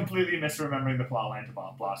be completely misremembering the plotline to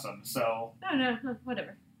Blossom, so... No,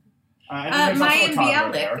 whatever. Mayan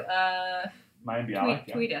Bialik. Mayan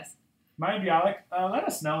Bialik, Tweet us. Mayan Bialik, let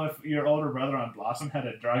us know if your older brother on Blossom had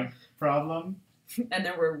a drug problem. And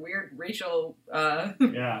there were weird racial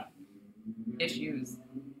issues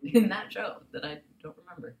in that show that I don't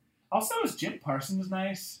remember. Also, is Jim Parsons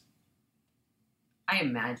nice? I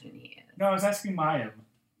imagine he is. No, I was asking Mayim.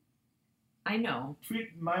 I know.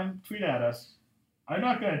 Tweet at us. I'm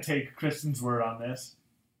not going to take Kristen's word on this.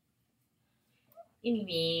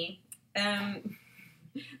 Anyway,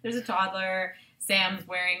 there's a toddler. Sam's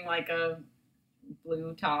wearing like a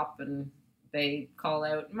blue top, and they call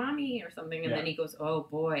out "mommy" or something, and then he goes, "Oh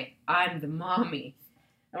boy, I'm the mommy."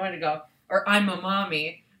 I want to go, or "I'm a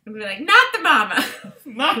mommy." I'm gonna be like, "Not the mama,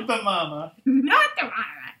 not the mama, not the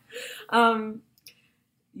mama."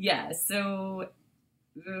 Yeah. So,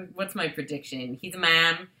 what's my prediction? He's a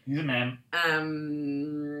man. He's a man.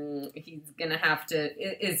 He's gonna have to.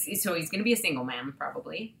 So he's gonna be a single man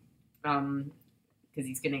probably. Because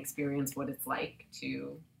he's going to experience what it's like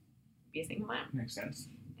to be a single man. Makes sense.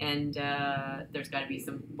 And there's got to be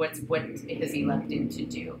some... What has he left in to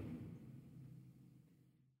do?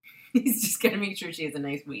 He's just going to make sure she has a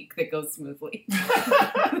nice week that goes smoothly.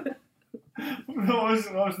 What was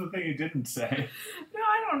the thing he didn't say? No,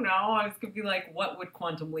 I don't know. I was going to be like, what would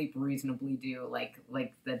Quantum Leap reasonably do? Like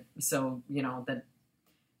that... So, that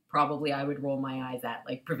probably I would roll my eyes at.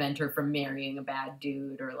 Like, prevent her from marrying a bad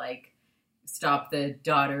dude, or like... stop the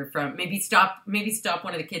daughter from maybe stop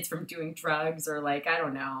one of the kids from doing drugs, or like I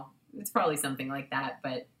don't know. It's probably something like that,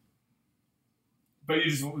 but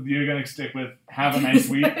you're gonna stick with have a nice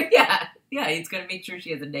week. yeah, he's gonna make sure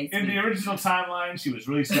she has a nice week. In the original timeline, she was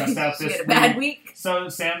really stressed out this week. She had a bad week. So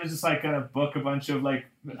Sam is just like gonna book a bunch of like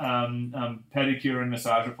pedicure and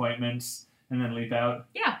massage appointments and then leap out.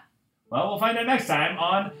 Yeah. Well, we'll find out next time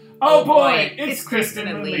on Oh Boy, It's Kristen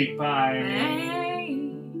and Leap. Bye.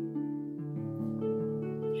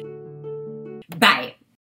 Bye.